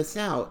checking this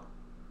out,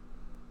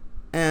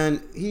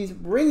 and he's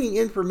bringing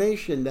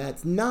information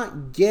that's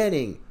not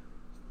getting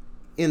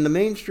in the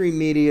mainstream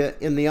media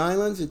in the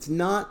islands, it's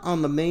not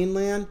on the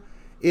mainland,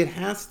 it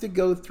has to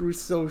go through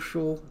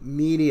social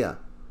media.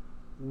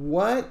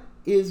 What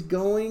is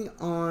going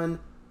on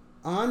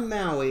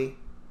Maui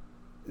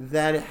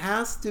that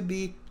has to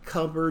be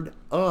covered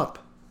up?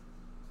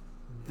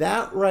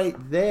 That right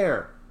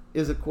there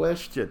is a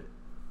question.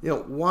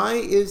 Why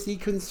is he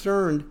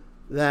concerned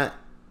that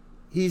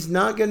he's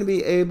not going to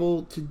be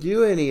able to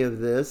do any of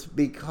this,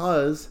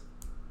 because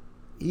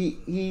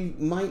he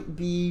might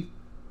be,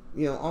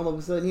 all of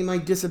a sudden he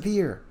might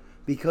disappear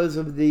because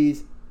of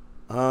these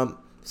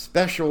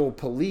special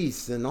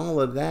police and all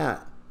of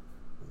that.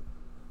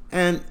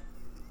 And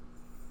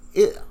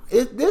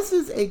this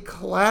is a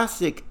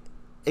classic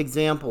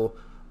example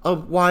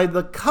of why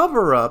the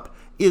cover-up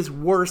is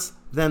worse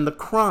than the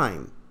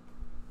crime.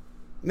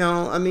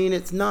 Now,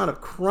 it's not a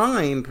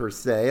crime per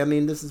se.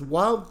 This is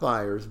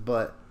wildfires,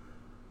 but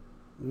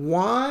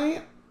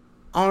why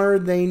are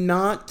they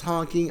not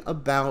talking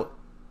about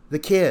the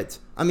kids?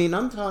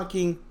 I'm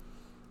talking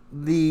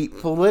the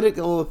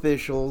political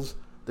officials,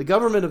 the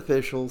government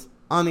officials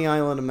on the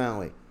island of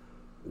Maui.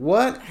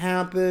 What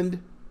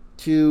happened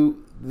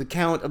to the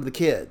count of the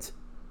kids?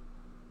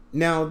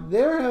 Now,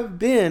 there have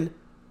been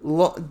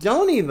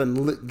don't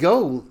even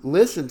go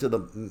listen to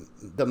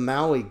the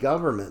Maui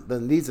government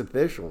than these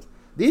officials.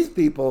 These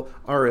people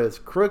are as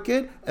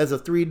crooked as a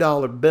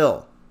 $3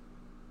 bill.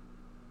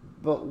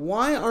 But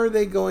why are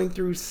they going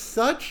through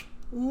such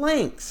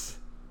lengths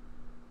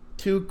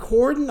to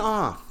cordon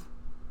off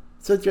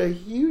such a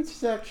huge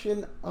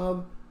section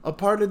of a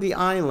part of the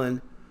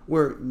island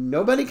where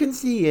nobody can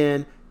see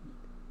in?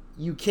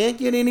 You can't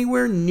get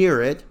anywhere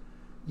near it.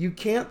 You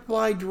can't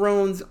fly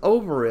drones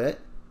over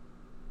it.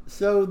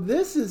 So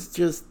this is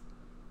just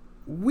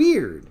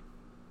weird.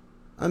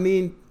 I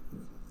mean,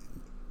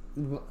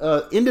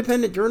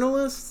 independent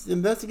journalists,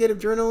 investigative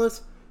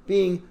journalists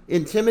being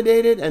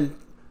intimidated and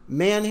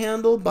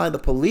manhandled by the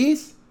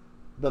police.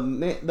 The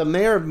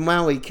mayor of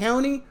Maui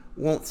County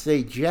won't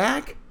say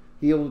jack.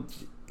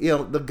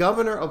 The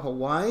governor of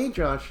Hawaii,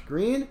 Josh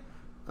Green,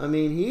 I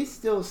mean, he's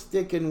still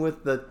sticking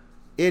with the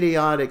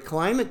idiotic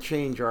climate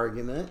change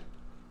argument.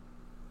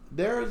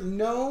 There's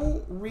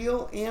no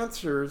real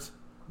answers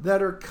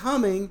that are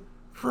coming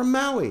from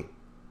Maui.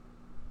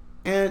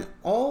 And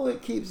all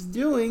it keeps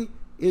doing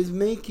is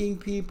making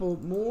people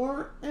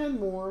more and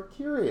more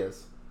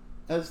curious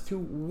as to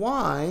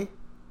why,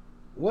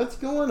 what's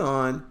going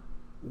on,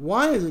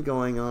 why is it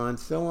going on,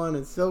 so on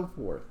and so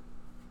forth.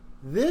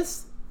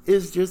 This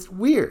is just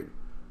weird.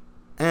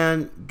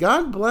 And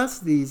God bless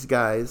these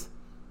guys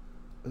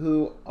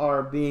who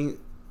are being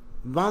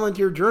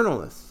volunteer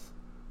journalists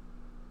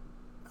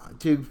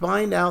to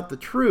find out the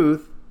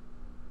truth.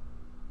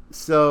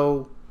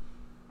 So,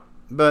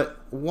 but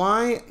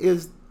why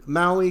is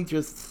Maui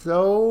just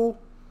so,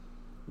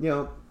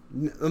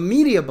 a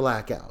media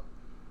blackout?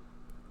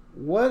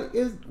 What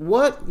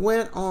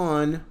went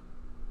on?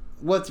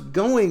 What's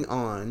going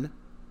on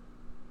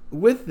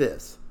with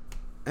this?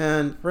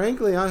 And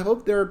frankly, I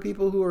hope there are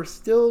people who are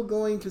still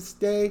going to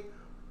stay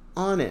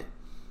on it.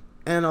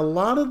 And a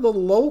lot of the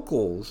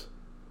locals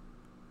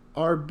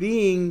are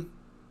being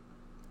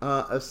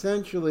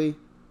essentially,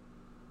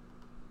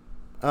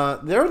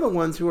 they're the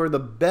ones who are the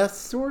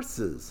best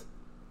sources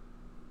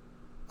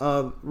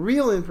of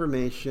real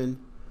information,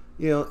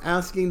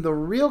 asking the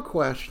real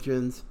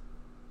questions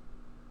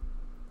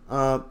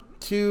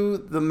to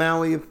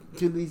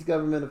these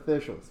government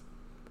officials.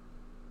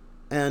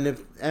 And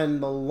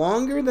the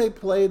longer they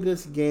play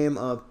this game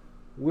of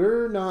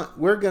we're not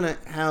going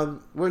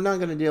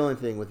to deal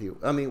anything with you.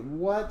 I mean,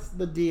 what's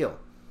the deal?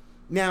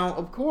 Now,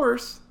 of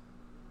course,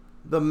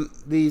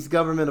 these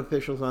government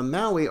officials on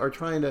Maui are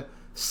trying to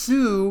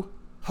sue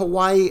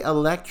Hawaii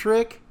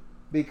Electric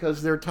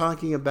because they're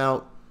talking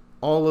about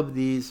all of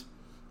these,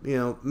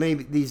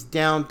 maybe these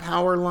down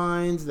power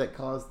lines that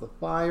caused the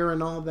fire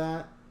and all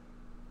that.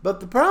 But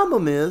the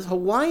problem is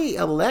Hawaii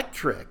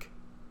Electric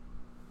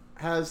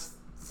has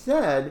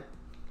said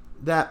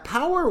that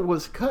power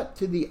was cut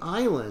to the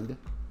island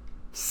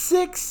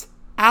 6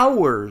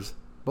 hours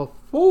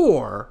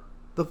before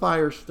the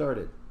fire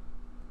started.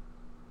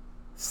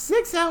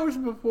 6 hours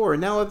before.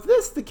 Now, if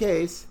this is the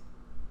case,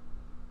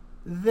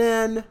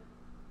 then,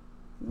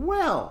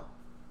 well,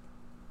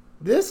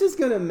 this is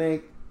going to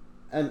make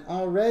an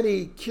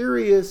already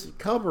curious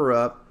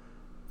cover-up,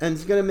 and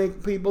it's going to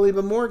make people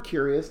even more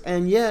curious,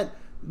 and yet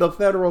the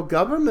federal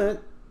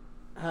government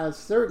has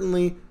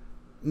certainly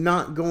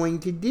not going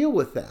to deal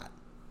with that.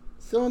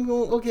 So I'm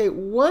going, okay,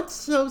 what's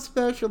so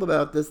special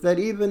about this that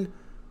even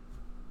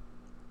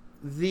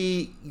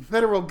the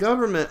federal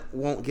government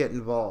won't get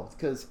involved?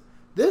 Because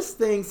this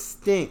thing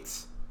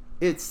stinks.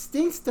 It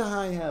stinks to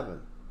high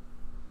heaven.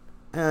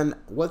 And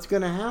what's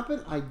going to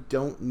happen? I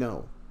don't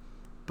know.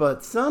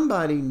 But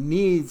somebody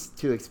needs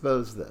to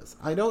expose this.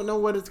 I don't know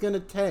what it's going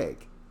to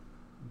take.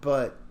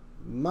 But,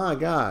 my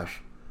gosh,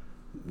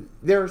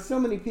 there are so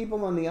many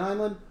people on the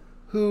island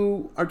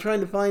who are trying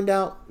to find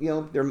out,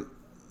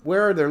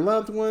 where are their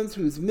loved ones,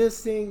 who's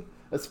missing,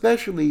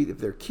 especially if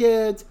they're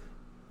kids.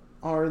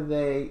 Are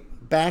they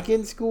back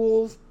in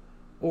schools?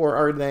 Or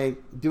are they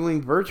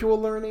doing virtual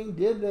learning?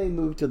 Did they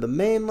move to the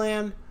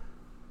mainland?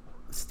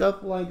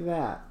 Stuff like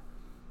that.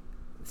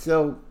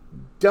 So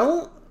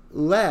don't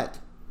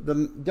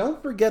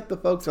forget the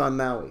folks on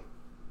Maui.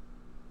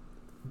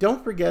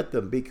 Don't forget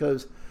them,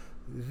 because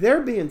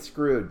they're being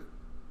screwed.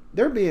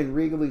 They're being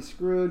regally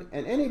screwed,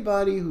 and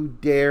anybody who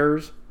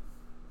dares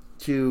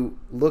to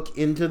look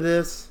into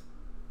this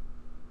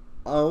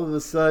all of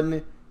a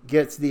sudden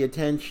gets the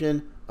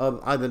attention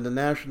of either the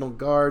National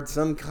Guard,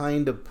 some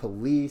kind of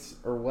police,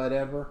 or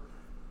whatever.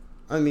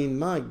 I mean,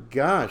 my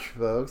gosh,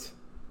 folks.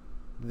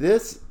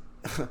 This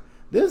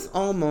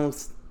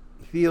almost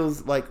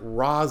feels like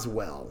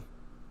Roswell.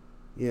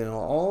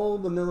 All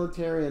the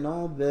military and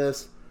all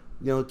this,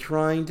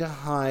 trying to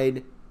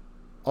hide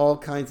all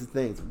kinds of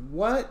things.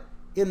 What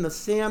in the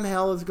Sam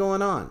hell is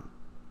going on?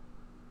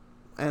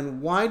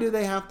 And why do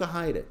they have to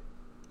hide it?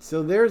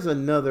 So there's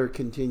another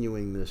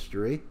continuing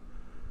mystery.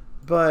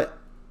 But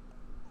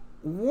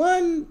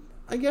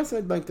I guess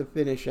I'd like to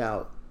finish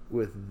out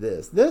with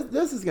this.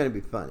 This is going to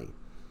be funny.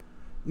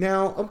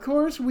 Now, of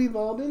course, we've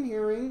all been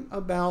hearing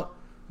about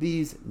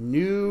these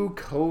new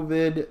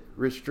COVID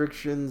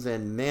restrictions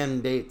and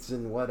mandates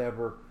and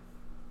whatever.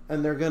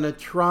 and they're going to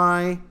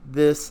try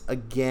this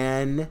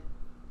again.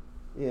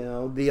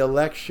 The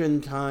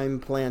election time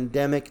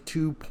pandemic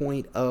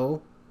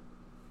 2.0.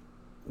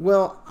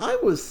 Well, I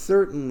was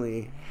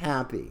certainly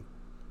happy,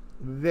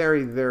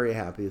 very, very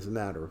happy, as a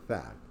matter of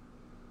fact,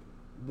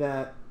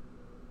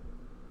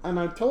 and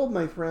I've told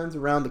my friends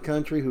around the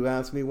country who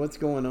asked me what's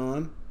going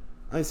on.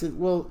 I said,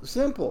 well,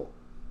 simple.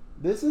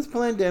 This is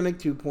Pandemic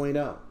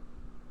 2.0.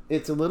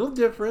 It's a little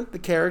different. The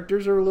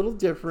characters are a little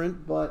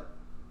different, but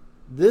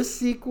this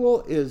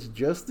sequel is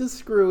just as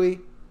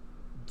screwy,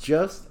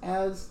 just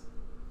as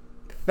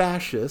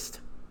fascist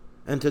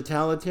and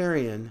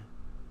totalitarian.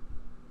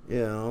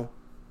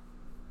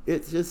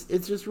 It's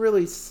just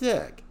really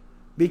sick,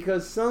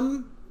 because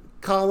some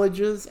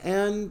colleges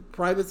and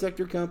private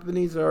sector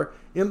companies are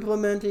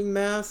implementing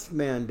mask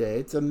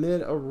mandates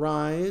amid a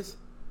rise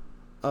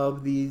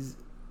of these,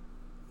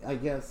 I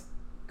guess,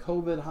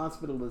 COVID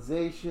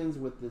hospitalizations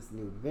with this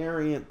new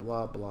variant,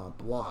 blah, blah,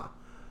 blah.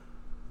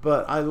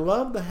 But I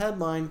love the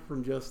headline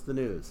from Just the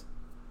News.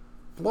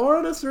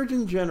 Florida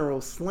Surgeon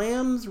General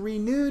slams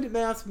renewed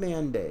mask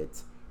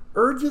mandates,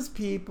 urges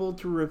people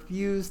to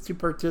refuse to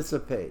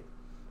participate.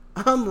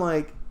 I'm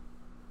like,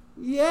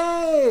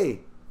 yay!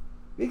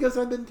 Because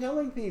I've been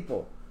telling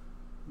people,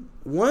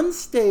 one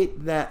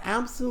state that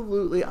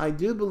absolutely, I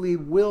do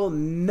believe, will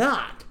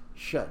not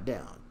shut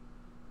down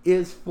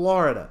is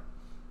Florida.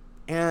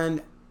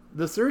 And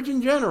the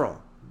Surgeon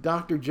General,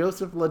 Dr.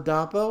 Joseph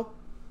Ladapo,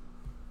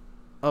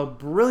 a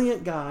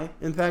brilliant guy.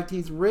 In fact,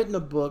 he's written a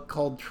book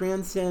called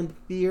Transcend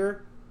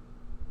Fear.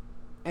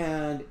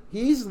 And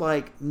he's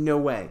like, no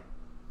way.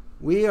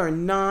 We are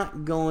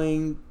not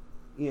going,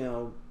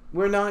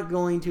 we're not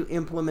going to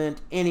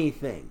implement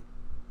anything.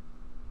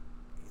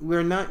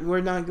 We're not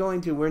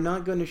going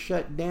to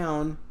shut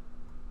down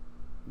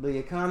the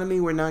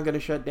economy. We're not going to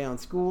shut down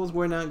schools.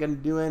 We're not going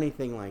to do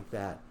anything like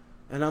that.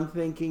 And I'm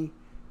thinking,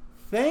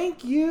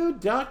 thank you,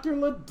 Dr.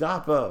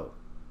 Ladapo.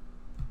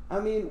 I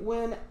mean,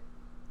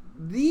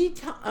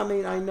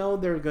 I know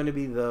there are going to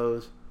be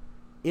those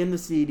in the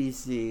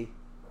CDC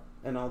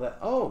and all that.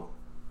 Oh,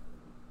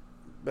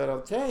 but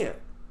I'll tell you,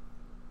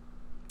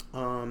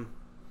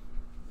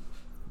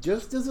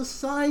 just as a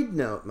side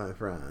note, my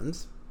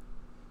friends,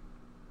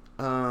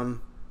 from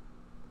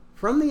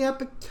the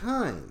Epic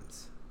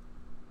Times,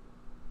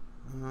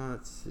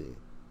 let's see.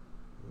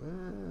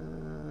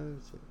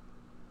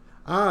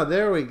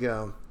 There we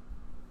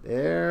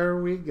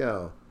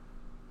go.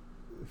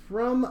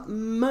 From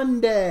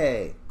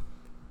Monday,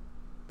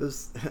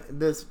 this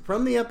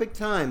from the Epic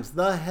Times,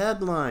 the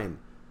headline: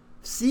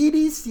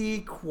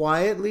 CDC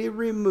quietly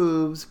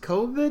removes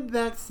COVID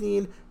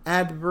vaccine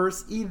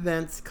adverse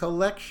events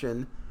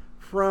collection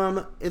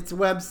from its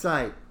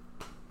website.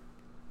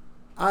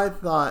 I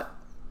thought,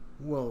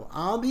 well,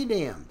 I'll be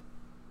damned.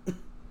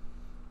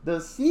 The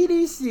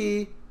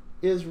CDC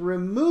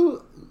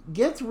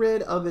gets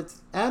rid of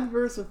its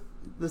the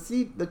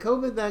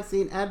COVID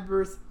vaccine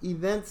adverse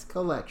events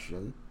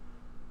collection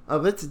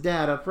of its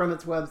data from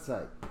its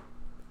website.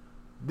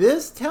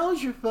 This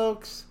tells you,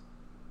 folks,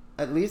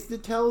 at least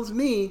it tells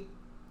me,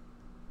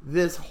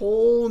 this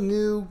whole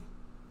new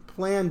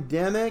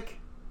pandemic,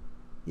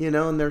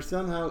 and they're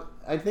somehow,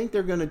 I think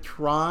they're going to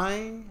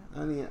try.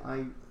 I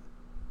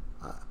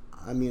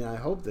mean, I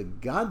hope to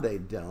God they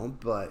don't,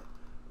 but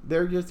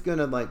they're just going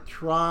to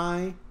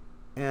try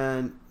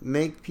and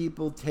make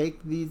people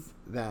take these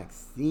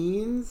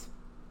vaccines.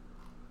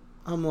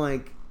 I'm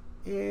like,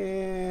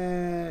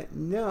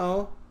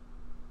 no.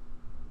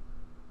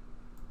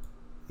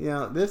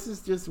 This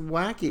is just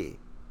wacky.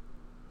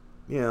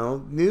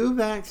 New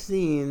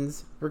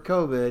vaccines for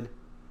COVID,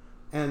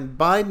 and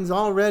Biden's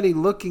already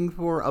looking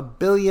for $1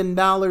 billion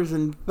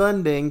in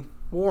funding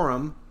for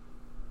them.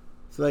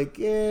 It's like,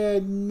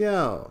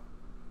 no.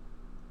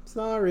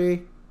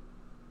 Sorry.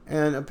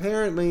 And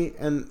apparently,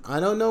 and I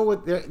don't know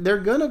what they're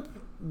gonna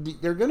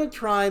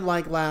try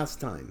like last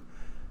time.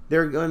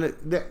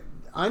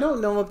 I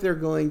don't know if they're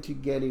going to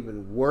get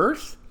even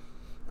worse.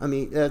 I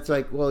mean, that's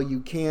like, well, you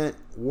can't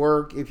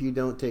work if you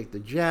don't take the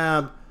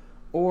jab,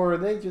 or are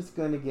they just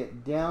going to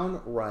get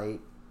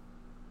downright,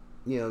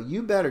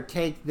 you better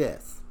take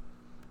this.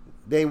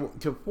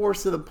 To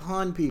force it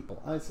upon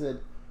people. I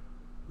said,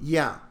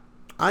 yeah,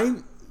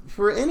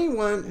 for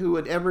anyone who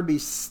would ever be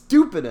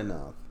stupid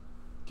enough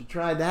to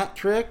try that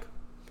trick,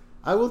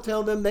 I will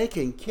tell them they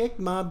can kick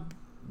my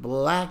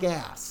black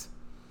ass.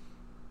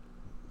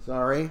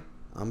 Sorry,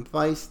 I'm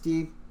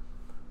feisty,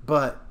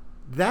 but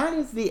that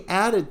is the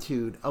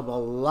attitude of a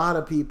lot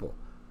of people.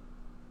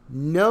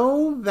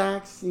 No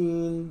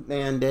vaccine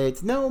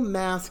mandates, no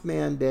mask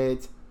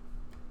mandates.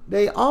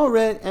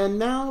 And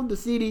now the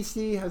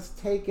CDC has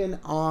taken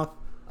off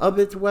of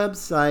its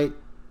website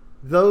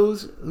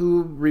those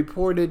who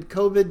reported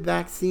COVID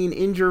vaccine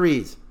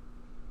injuries.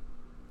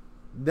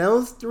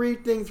 Those 3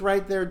 things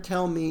right there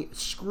tell me,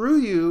 screw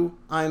you,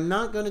 I'm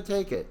not going to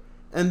take it.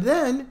 And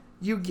then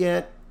you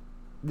get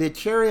the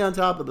cherry on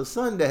top of the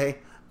sundae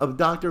of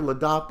Dr.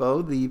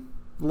 Ladapo, the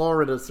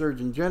Florida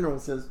Surgeon General,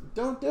 says,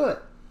 don't do it.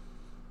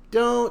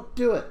 Don't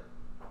do it.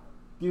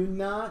 do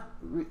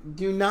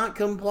not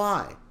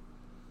comply.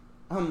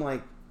 I'm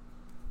like,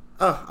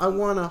 I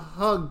want to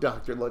hug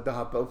Dr.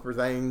 Ladapo for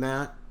saying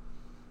that.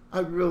 I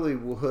really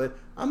would.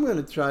 I'm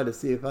going to try to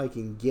see if I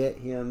can get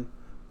him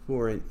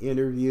for an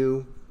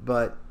interview.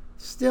 But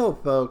still,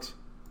 folks,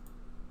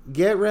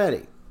 get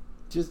ready.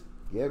 Just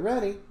get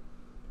ready.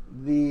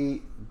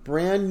 The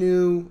brand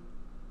new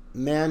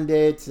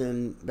mandates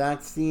and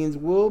vaccines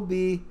will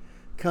be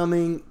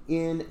coming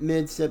in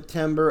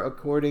mid-September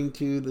according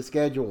to the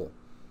schedule.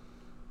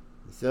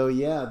 So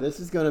yeah, this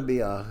is going to be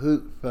a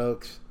hoot,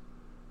 folks.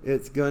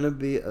 It's going to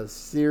be a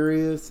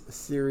serious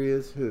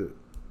hoot.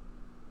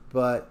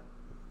 But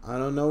I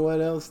don't know what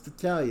else to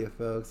tell you,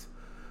 folks.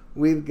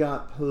 We've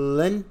got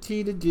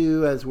plenty to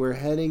do as we're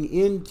heading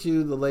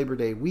into the Labor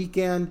Day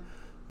weekend,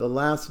 the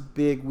last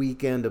big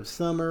weekend of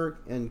summer,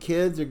 and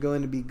kids are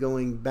going to be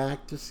going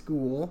back to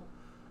school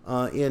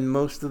in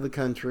most of the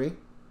country,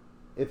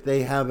 if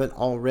they haven't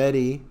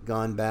already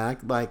gone back,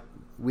 like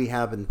we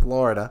have in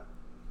Florida.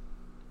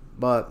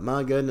 But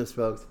my goodness,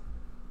 folks,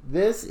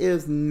 this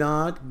is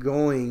not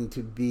going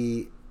to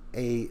be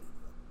a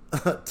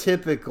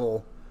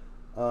typical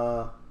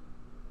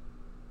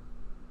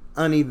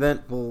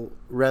uneventful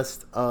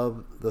rest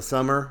of the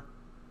summer.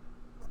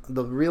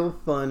 The real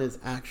fun is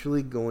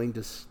actually going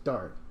to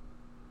start.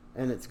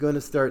 And it's going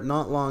to start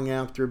not long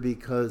after,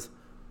 because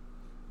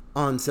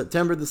on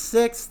September the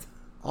 6th,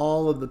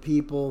 all of the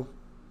people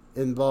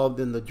involved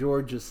in the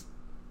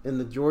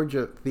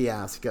Georgia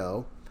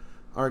fiasco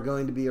are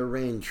going to be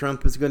arraigned.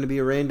 Trump is going to be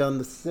arraigned on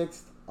the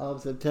 6th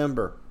of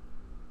September.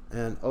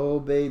 And oh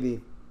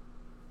baby,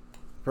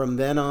 from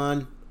then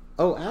on,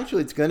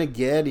 actually it's going to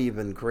get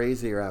even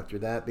crazier after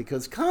that,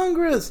 because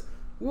Congress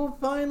will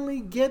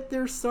finally get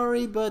their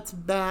sorry butts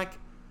back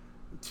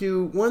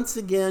to once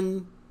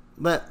again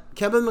let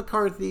Kevin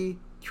McCarthy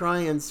try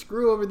and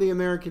screw over the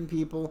American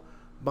people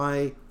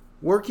by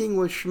working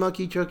with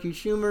Schmucky Chucky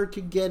Schumer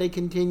to get a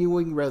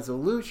continuing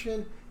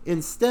resolution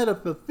instead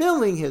of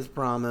fulfilling his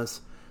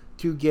promise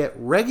to get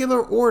regular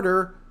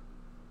order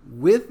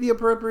with the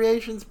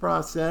appropriations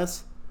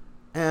process.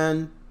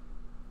 And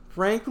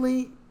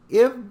frankly,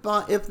 if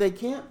they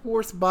can't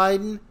force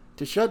Biden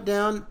to shut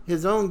down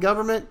his own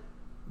government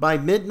by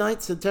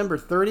midnight September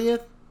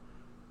 30th,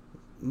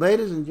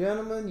 ladies and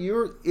gentlemen,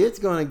 it's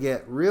going to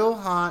get real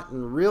hot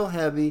and real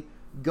heavy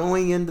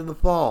going into the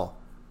fall,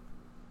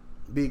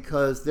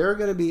 because there are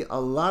going to be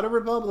a lot of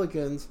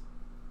Republicans,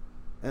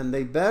 and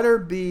there better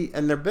be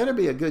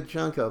a good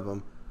chunk of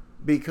them,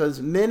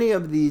 because many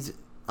of these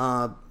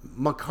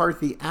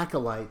McCarthy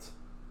acolytes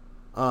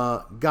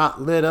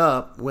got lit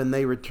up when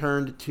they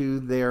returned to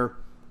their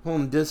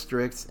home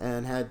districts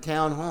and had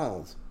town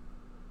halls.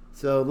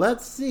 So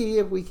let's see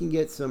if we can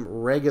get some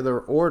regular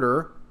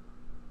order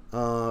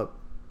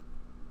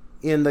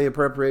in the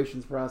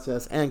appropriations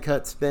process and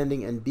cut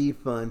spending and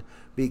defund,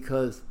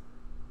 because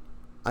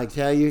I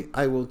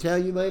will tell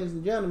you, ladies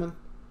and gentlemen,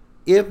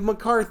 if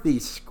McCarthy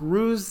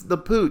screws the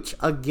pooch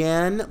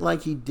again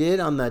like he did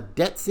on the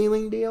debt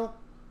ceiling deal,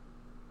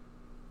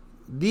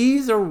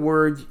 these are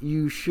words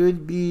you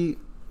should be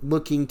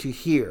looking to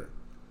hear.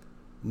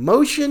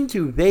 Motion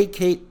to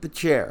vacate the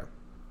chair.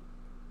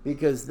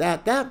 Because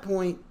at that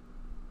point,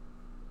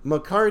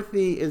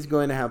 McCarthy is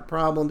going to have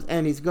problems,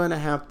 and he's going to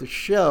have to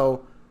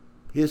show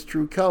his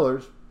true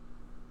colors,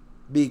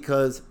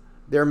 because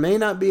there may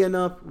not be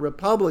enough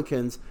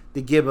Republicans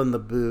to give him the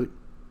boot,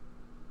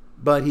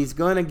 but he's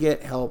going to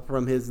get help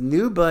from his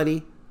new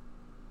buddy,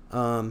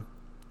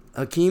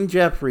 Hakeem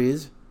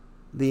Jeffries,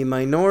 the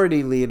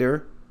minority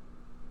leader,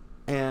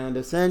 and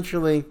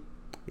essentially,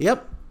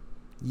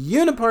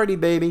 uniparty,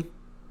 baby.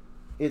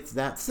 It's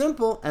that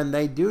simple, and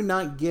they do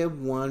not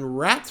give one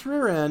rat's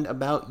rear end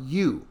about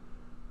you.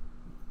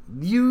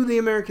 You, the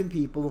American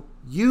people,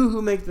 you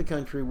who make the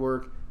country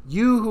work,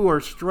 you who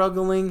are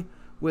struggling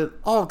with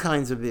all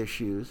kinds of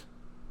issues,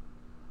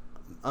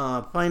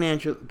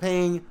 financial,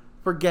 paying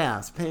for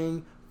gas,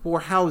 paying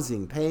for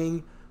housing,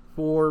 paying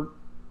for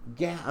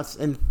gas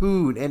and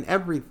food and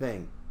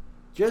everything.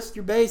 Just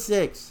your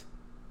basics.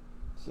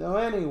 So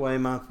anyway,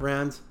 my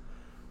friends,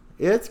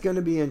 it's going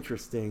to be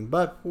interesting.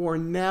 But for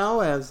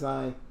now, as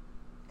I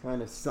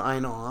kind of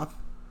sign off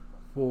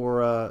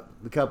for a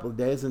couple of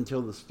days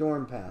until the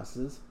storm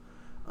passes,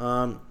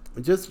 I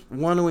just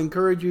want to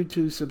encourage you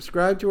to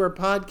subscribe to our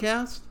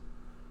podcast.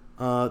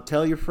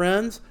 Tell your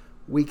friends.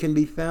 We can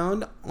be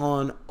found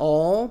on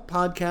all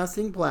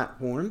podcasting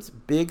platforms,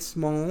 big,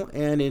 small,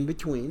 and in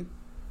between,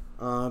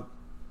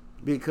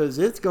 because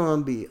it's going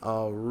to be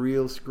a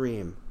real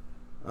scream.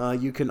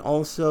 You can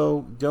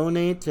also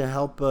donate to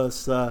help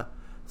us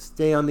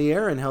stay on the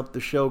air and help the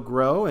show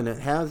grow, and it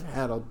has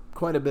had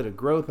quite a bit of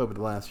growth over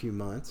the last few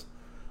months.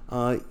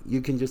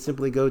 You can just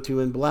simply go to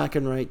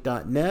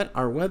inblackandwhite.net,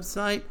 our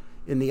website.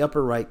 In the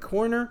upper right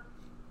corner,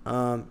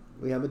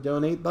 we have a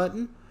donate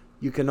button.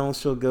 You can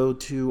also go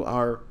to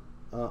our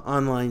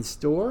online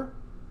store,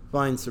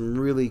 find some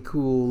really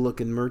cool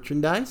looking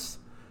merchandise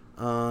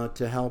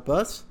to help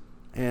us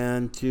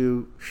and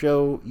to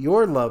show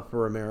your love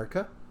for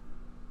America.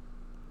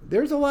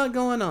 There's a lot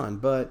going on,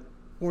 but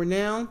for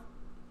now,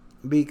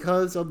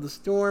 because of the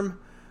storm,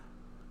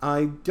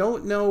 I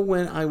don't know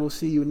when I will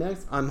see you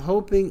next. I'm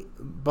hoping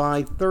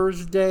by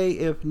Thursday,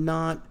 if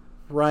not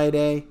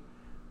Friday.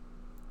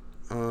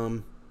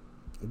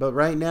 But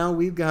right now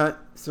we've got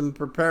some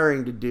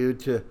preparing to do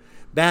to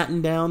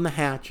batten down the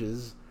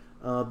hatches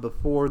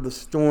before the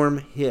storm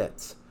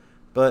hits.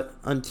 But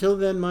until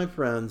then, my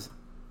friends,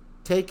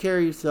 take care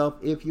of yourself.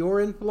 If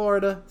you're in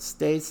Florida,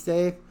 stay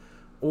safe.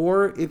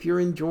 Or if you're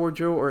in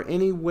Georgia or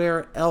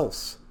anywhere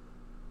else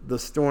the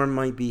storm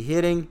might be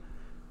hitting,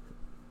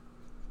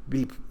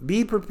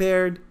 be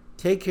prepared,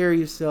 take care of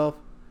yourself,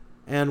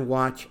 and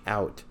watch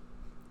out.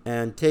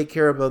 And take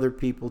care of other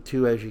people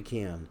too as you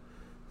can.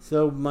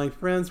 So, my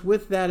friends,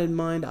 with that in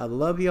mind, I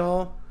love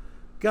y'all.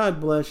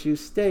 God bless you.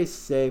 Stay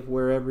safe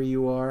wherever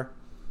you are.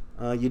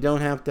 You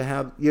don't have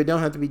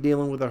to be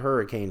dealing with a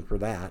hurricane for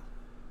that.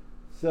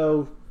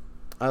 So,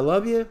 I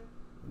love you.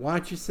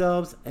 Watch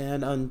yourselves,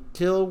 and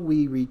until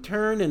we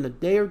return in a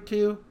day or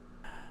two,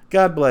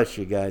 God bless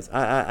you guys.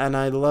 I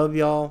love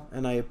y'all,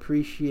 and I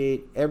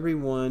appreciate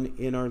everyone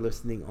in our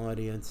listening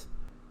audience.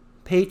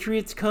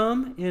 Patriots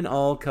come in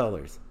all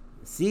colors.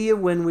 See you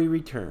when we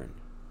return.